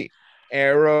 technically,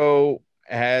 Arrow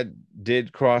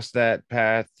did cross that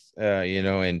path,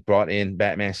 and brought in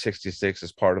Batman 66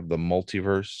 as part of the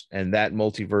multiverse, and that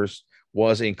multiverse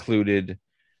was included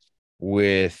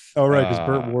with. Oh, right, because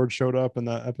Burt Ward showed up in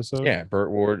that episode. Yeah, Burt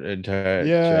Ward,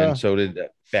 and so did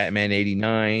Batman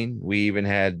 89. We even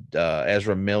had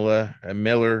Ezra Miller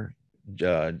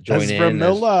join Ezra in.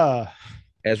 Miller.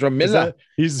 Ezra Miller.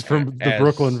 He's from the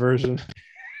Brooklyn version.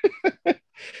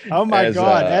 Oh my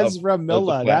God, Ezra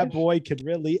Miller. That boy could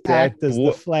really act as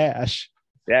the Flash.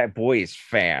 That boy is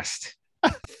fast.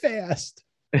 Fast.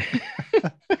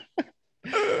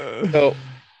 So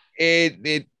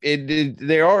they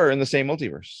are in the same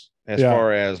multiverse as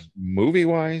far as movie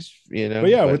wise,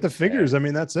 But with the figures, I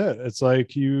mean, that's it. It's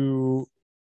like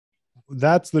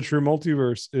that's the true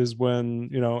multiverse, is when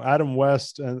Adam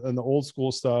West and the old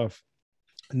school stuff.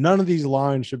 None of these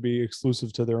lines should be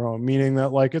exclusive to their own, meaning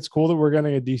that like it's cool that we're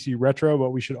getting a DC retro, but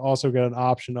we should also get an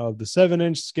option of the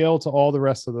 7-inch scale to all the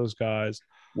rest of those guys.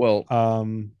 Well,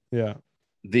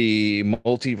 the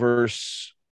multiverse,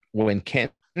 when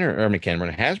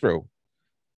Hasbro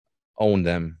owned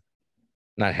them,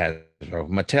 not Hasbro,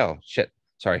 Mattel.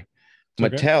 Sorry.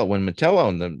 Mattel, when Mattel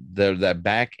owned them, that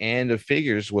back end of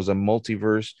figures was a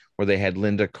multiverse where they had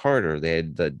Linda Carter, they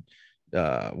had the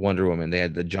Wonder Woman, they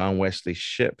had the John Wesley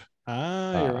ship.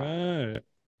 You're right.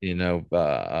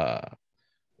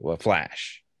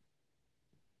 Flash.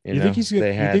 You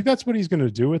think that's what he's going to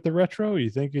do with the retro? You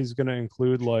think he's going to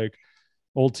include like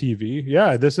old TV?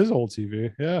 Yeah, this is old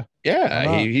TV. Yeah.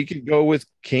 He could go with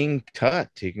King Tut.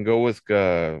 He can go with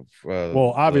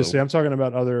well, obviously I'm talking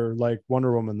about other like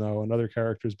Wonder Woman though, and other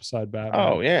characters beside Batman.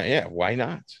 Oh yeah. Why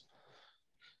not?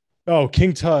 Oh,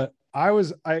 King Tut. I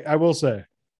will say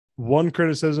one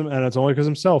criticism, and it's only because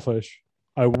I'm selfish.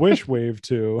 I wish Wave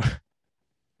 2.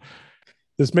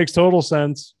 This makes total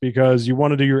sense because you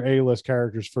want to do your A-list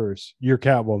characters first. Your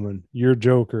Catwoman, your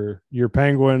Joker, your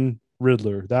Penguin,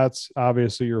 Riddler. That's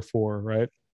obviously your 4, right?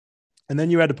 And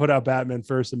then you had to put out Batman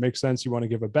first. It makes sense. You want to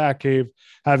give a Batcave,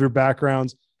 have your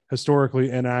backgrounds historically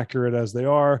inaccurate as they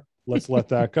are. Let's let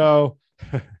that go.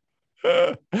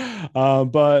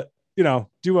 But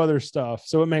do other stuff.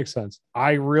 So it makes sense.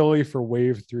 I really, for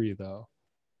Wave 3 though,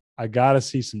 I got to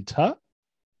see some Tut.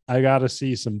 I got to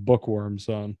see some Bookworm,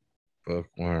 son.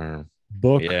 Bookworm.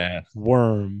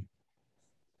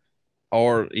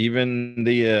 Or even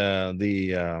the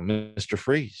Mr.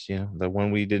 Freeze, the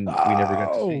one we never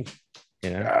got to see.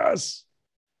 Yes.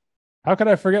 How could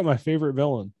I forget my favorite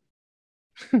villain?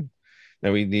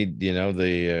 Now we need,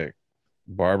 the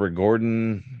Barbara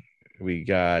Gordon. We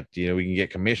got, we can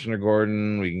get Commissioner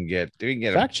Gordon. We can get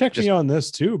fact check me on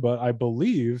this too, but I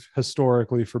believe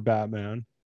historically for Batman,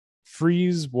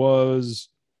 Freeze was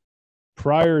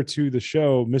prior to the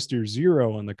show Mr.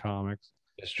 Zero in the comics.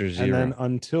 Mr. Zero. And then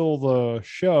until the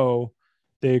show,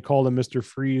 they called him Mr.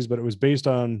 Freeze, but it was based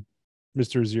on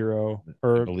Mr. Zero,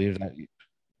 or I believe that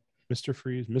Mr.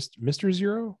 Freeze, Mr.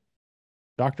 Zero,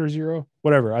 Dr. Zero,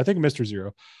 whatever. I think Mr.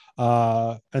 Zero.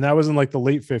 And that was in like the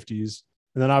late 50s.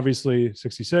 And then obviously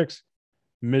 66,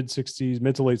 mid to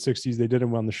late 60s, they did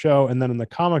him on the show. And then in the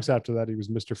comics after that, he was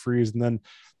Mr. Freeze. And then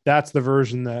that's the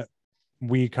version that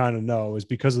we kind of know is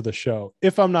because of the show.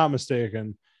 If I'm not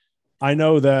mistaken, I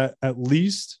know that at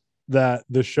least that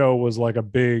the show was like a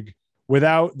big,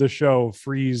 without the show,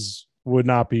 Freeze would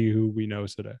not be who we know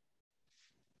today.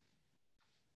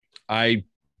 I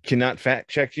cannot fact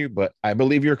check you, but I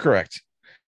believe you're correct.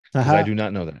 I do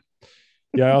not know that.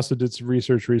 Yeah, I also did some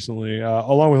research recently,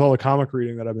 along with all the comic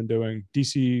reading that I've been doing.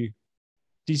 DC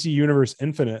Universe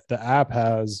Infinite, the app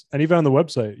has, and even on the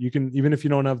website, you can, even if you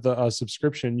don't have the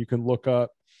subscription, you can look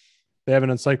up. They have an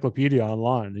encyclopedia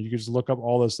online, and you can just look up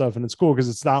all this stuff, and it's cool because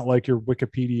it's not like you're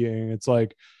Wikipediaing. It's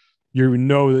like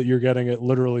that you're getting it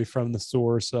literally from the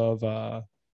source of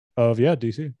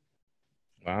DC.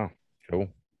 Wow, cool.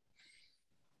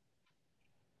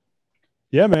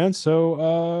 Yeah, man.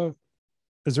 So,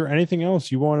 is there anything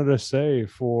else you wanted to say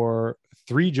for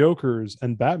 3 Jokers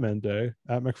and Batman Day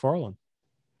at McFarlane?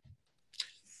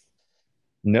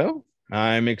 No,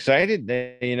 I'm excited.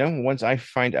 Once I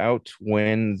find out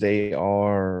when they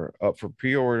are up for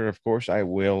pre-order, of course, I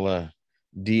will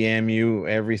DM you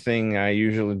everything I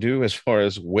usually do as far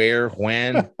as where,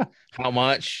 when, how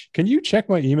much. Can you check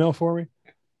my email for me?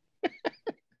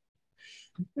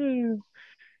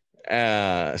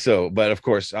 But of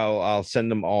course, I'll send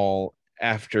them all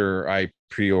after I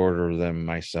pre-order them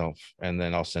myself, and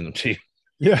then I'll send them to you.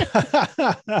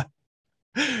 Yeah.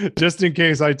 Just in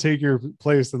case I take your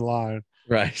place in line.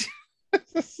 Right.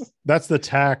 That's the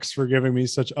tax for giving me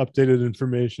such updated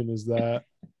information, is that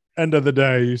end of the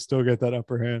day, you still get that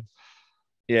upper hand.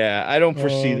 Yeah, I don't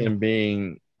foresee them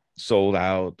being sold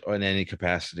out in any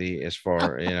capacity. As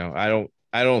far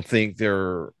I don't think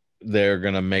they're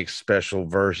gonna make special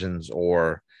versions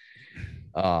or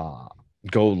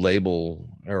gold label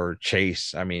or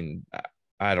chase. I mean,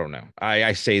 I don't know.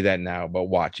 I say that now, but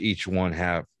watch each one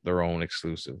have their own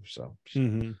exclusive. So,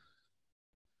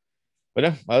 but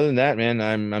yeah, other than that, man,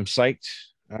 I'm psyched.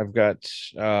 I've got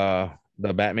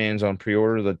the Batman's on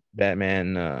pre-order, the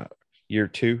Batman year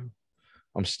 2.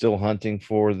 I'm still hunting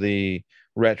for the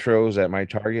retros at my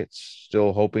Targets,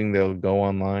 still hoping they'll go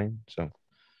online. So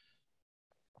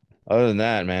other than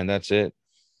that, man, that's it.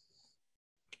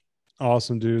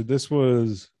 Awesome, dude. This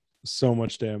was so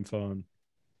much damn fun.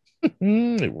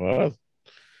 It was.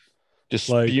 Just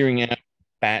spewing out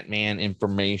Batman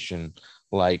information.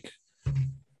 Like,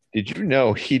 did you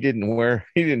know he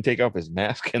didn't take off his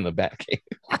mask in the Batcave?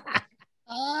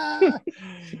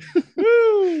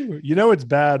 You know it's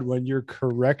bad when you're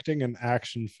correcting an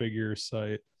action figure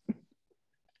site.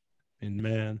 And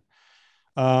man.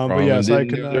 But yes, I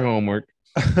can do their homework.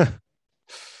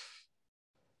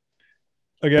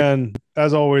 Again,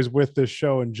 as always with this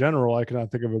show in general, I cannot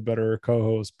think of a better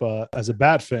co-host, but as a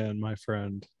Bat fan, my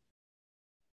friend,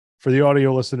 for the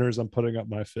audio listeners, I'm putting up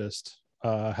my fist.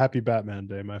 Happy Batman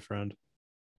Day, my friend.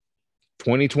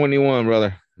 2021,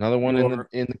 brother. Another one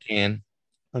in the can.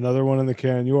 Another one in the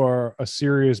can. You are a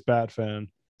serious Bat fan.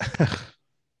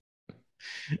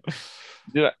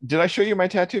 Did I show you my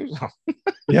tattoos?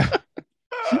 Yeah.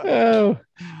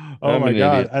 Oh my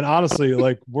God. Idiot. And honestly,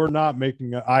 like, we're not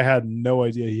making I had no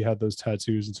idea he had those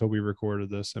tattoos until we recorded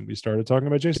this and we started talking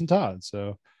about Jason Todd.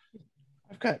 So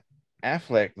I've got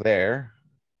Affleck there.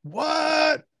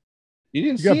 What?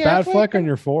 You got Batfleck on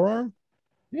your forearm?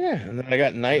 Yeah. And then I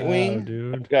got Nightwing. Oh,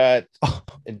 dude. I've got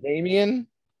Damien.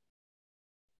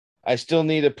 I still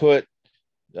need to put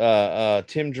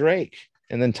Tim Drake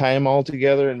and then tie them all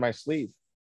together in my sleeve.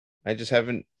 I just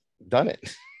haven't done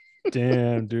it.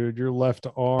 Damn, dude, your left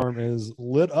arm is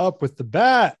lit up with the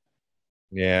bat.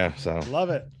 Yeah, so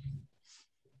love it.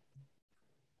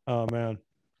 Oh man,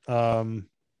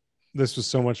 this was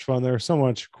so much fun. There's so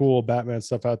much cool Batman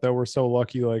stuff out there. We're so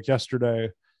lucky. Like yesterday,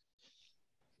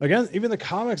 again, even the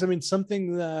comics. I mean,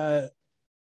 something that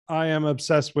I am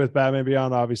obsessed with, Batman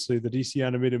Beyond. Obviously, the DC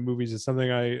animated movies is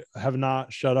something I have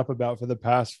not shut up about for the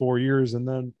past 4 years, and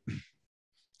then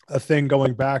a thing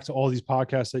going back to all these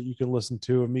podcasts that you can listen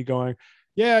to, and me going,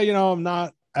 yeah, I'm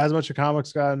not as much a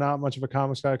comics guy, not much of a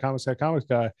comics guy.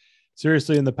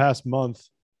 Seriously, in the past month,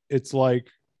 it's like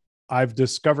I've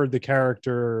discovered the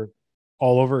character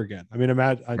all over again. I mean,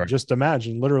 just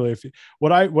imagine literally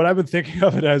what I've been thinking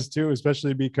of it as too,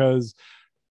 especially because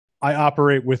I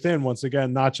operate within, once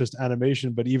again, not just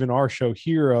animation, but even our show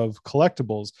here of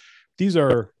collectibles. These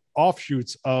are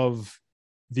offshoots of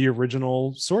the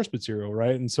original source material,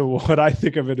 right? And so what I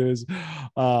think of it is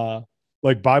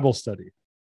like Bible study.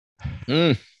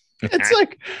 It's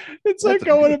like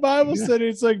going to Bible study.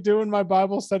 It's like doing my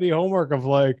Bible study homework of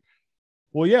like,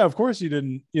 well, yeah, of course you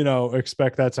didn't,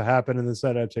 expect that to happen in this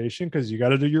adaptation because you got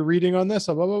to do your reading on this,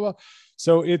 blah, blah, blah.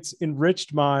 So it's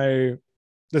enriched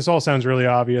this all sounds really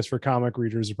obvious for comic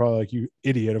readers. Are probably like, you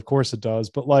idiot. Of course it does.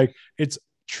 But like, it's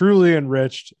truly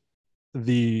enriched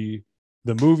the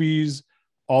movies,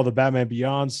 all the Batman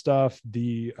Beyond stuff,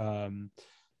 the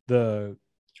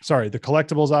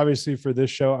collectibles, obviously, for this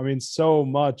show. I mean, so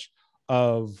much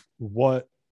of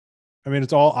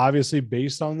it's all obviously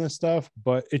based on this stuff,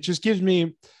 but it just gives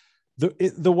me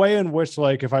the way in which,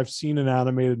 like, if I've seen an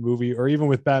animated movie or even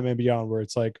with Batman Beyond, where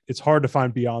it's like, it's hard to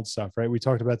find Beyond stuff, right? We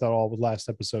talked about that all with last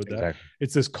episode, that exactly.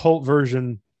 It's this cult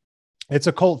version. It's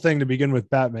a cult thing to begin with,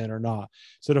 Batman or not.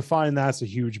 So to find that's a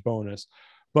huge bonus.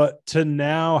 But to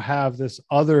now have this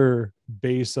other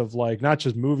base of like, not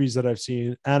just movies that I've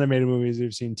seen, animated movies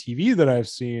I've seen, TV that I've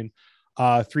seen,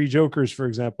 Three Jokers, for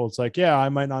example, it's like, yeah, I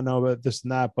might not know about this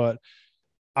and that, but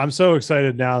I'm so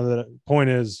excited now.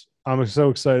 I'm so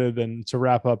excited then to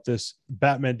wrap up this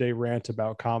Batman Day rant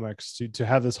about comics to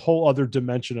have this whole other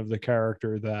dimension of the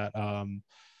character that,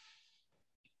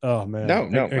 oh man,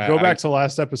 go back to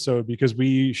last episode, because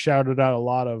we shouted out a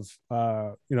lot of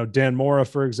Dan Mora,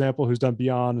 for example, who's done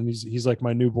Beyond, and he's like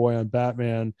my new boy on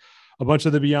Batman. A bunch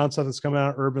of the Beyond stuff that's coming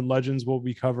out, Urban Legends, we'll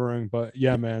be covering. But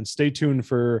yeah, man, stay tuned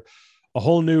for a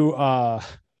whole new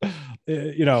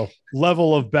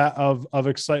level of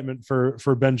excitement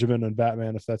for Benjamin and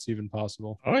Batman, if that's even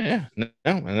possible. Oh yeah,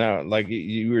 no, like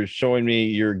you were showing me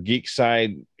your geek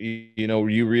side,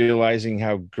 you realizing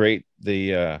how great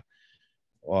the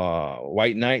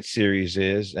White Knight series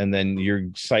is, and then you're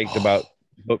psyched about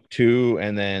book 2,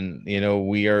 and then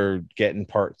we are getting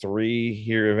part 3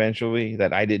 here eventually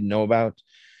that I didn't know about.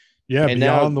 Yeah, And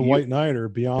Beyond now the White Knight or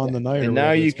Beyond the Night. And or now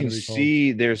whatever you it's can gonna be called.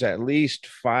 see there's at least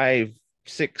 5,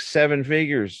 6, 7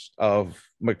 figures of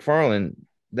McFarlane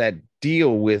that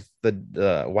deal with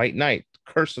the White Knight,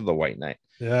 Curse of the White Knight.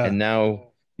 Yeah. And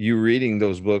now you reading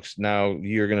those books, now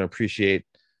you're going to appreciate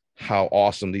how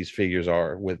awesome these figures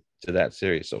are to that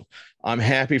series. So I'm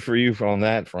happy for you on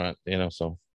that front,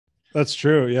 so. That's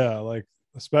true. Yeah. Like,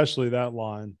 especially that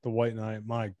line, the White Knight.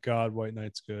 My God, White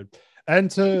Knight's good.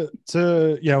 And to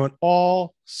in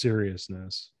all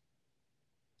seriousness,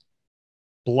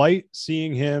 Blight,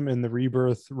 seeing him in the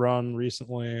Rebirth run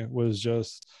recently was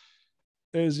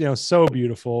so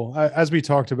beautiful. As we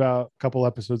talked about a couple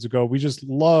episodes ago, we just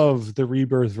love the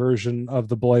Rebirth version of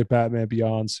the Blight Batman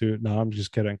Beyond suit. No, I'm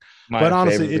just kidding. But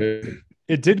honestly,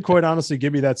 it did quite honestly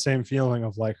give me that same feeling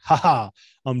of like, haha,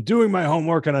 I'm doing my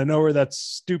homework and I know where that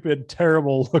stupid,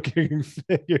 terrible looking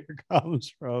figure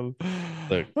comes from.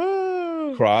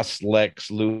 Cross Lex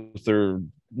Luthor,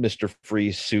 Mr.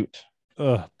 Freeze suit.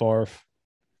 Barf.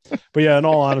 But yeah, in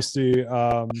all honesty,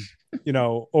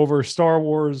 over Star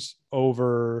Wars,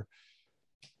 over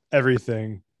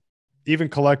everything, even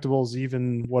collectibles,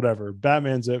 even whatever,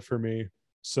 Batman's it for me.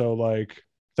 So like,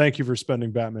 thank you for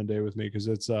spending Batman Day with me, because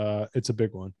it's a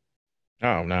big one.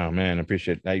 Oh no, man, I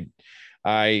appreciate it.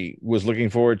 I was looking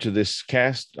forward to this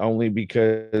cast only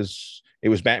because it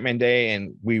was Batman Day,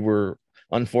 and we were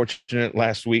unfortunate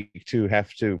last week to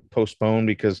have to postpone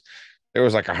because there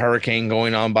was like a hurricane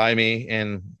going on by me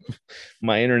and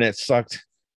my internet sucked.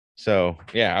 So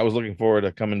yeah, I was looking forward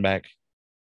to coming back.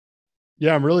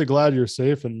 Yeah, I'm really glad you're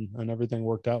safe and everything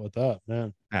worked out with that,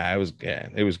 man. It was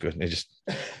good. It just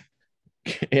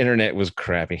internet was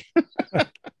crappy. And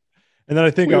then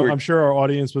I think I'm sure our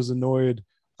audience was annoyed,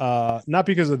 not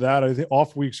because of that. I think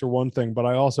off weeks are one thing, but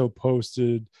I also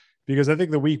posted, because I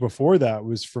think the week before that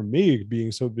was for me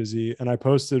being so busy, and I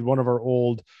posted one of our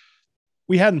old,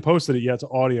 we hadn't posted it yet to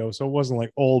audio, so it wasn't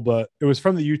like old, but it was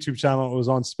from the YouTube channel. It was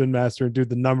on Spin Master, and dude,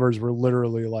 the numbers were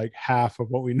literally like half of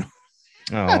what we know.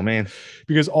 Oh man.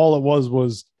 Because all it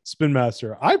was Spin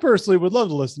Master. I personally would love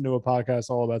to listen to a podcast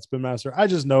all about Spin Master. I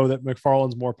just know that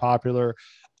McFarlane's more popular.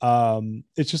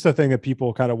 It's just a thing that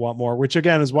people kind of want more, which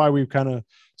again is why we've kind of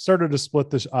started to split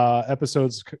the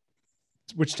episodes,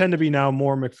 which tend to be now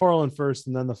more McFarlane first,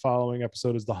 and then the following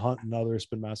episode is the Hunt and other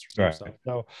Spin Master stuff.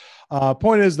 So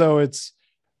point is though,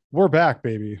 we're back,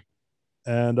 baby.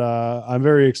 And I'm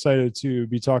very excited to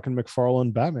be talking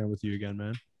McFarlane Batman with you again,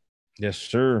 man. Yes,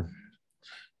 sir.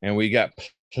 And we got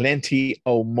plenty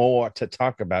of more to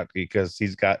talk about because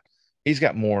he's got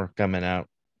more coming out,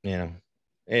 and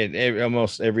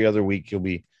almost every other week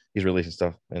he's releasing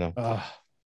stuff,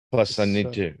 Plus I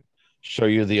need to show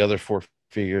you the other 4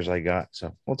 figures I got.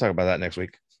 So we'll talk about that next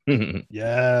week.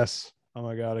 Yes. Oh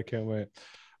my God, I can't wait.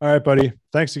 All right, buddy.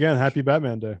 Thanks again. Happy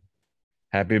Batman Day.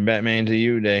 Happy Batman to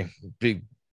you Day.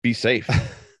 Be safe.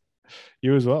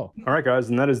 You as well. All right, guys,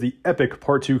 and that is the epic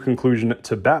Part 2 conclusion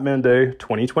to Batman Day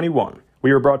 2021.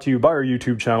 We are brought to you by our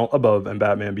YouTube channel, Above and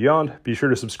Batman Beyond. Be sure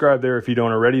to subscribe there if you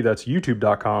don't already. That's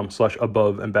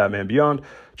youtube.com/Above and Batman Beyond.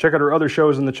 Check out our other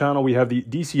shows in the channel. We have the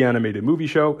DC Animated Movie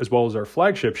Show, as well as our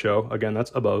flagship show. Again,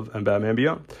 that's Above and Batman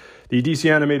Beyond. The DC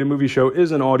Animated Movie Show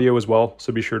is an audio as well,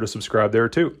 so be sure to subscribe there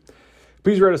too.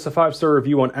 Please write us a 5-star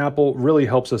review on Apple. Really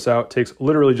helps us out. Takes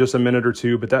literally just a minute or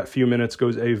two, but that few minutes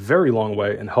goes a very long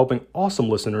way in helping awesome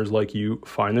listeners like you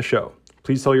find the show.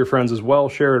 Please tell your friends as well.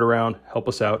 Share it around. Help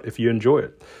us out if you enjoy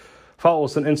it. Follow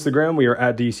us on Instagram. We are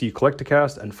at DC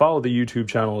Collecticast, and follow the YouTube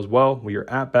channel as well. We are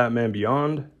at Batman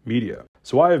Beyond Media.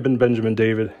 So I have been Benjamin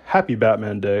David. Happy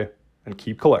Batman Day, and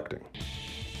keep collecting.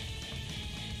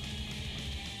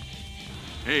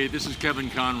 Hey, this is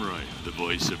Kevin Conroy, the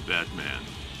voice of Batman,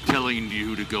 telling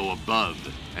you to go above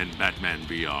and Batman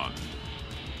Beyond.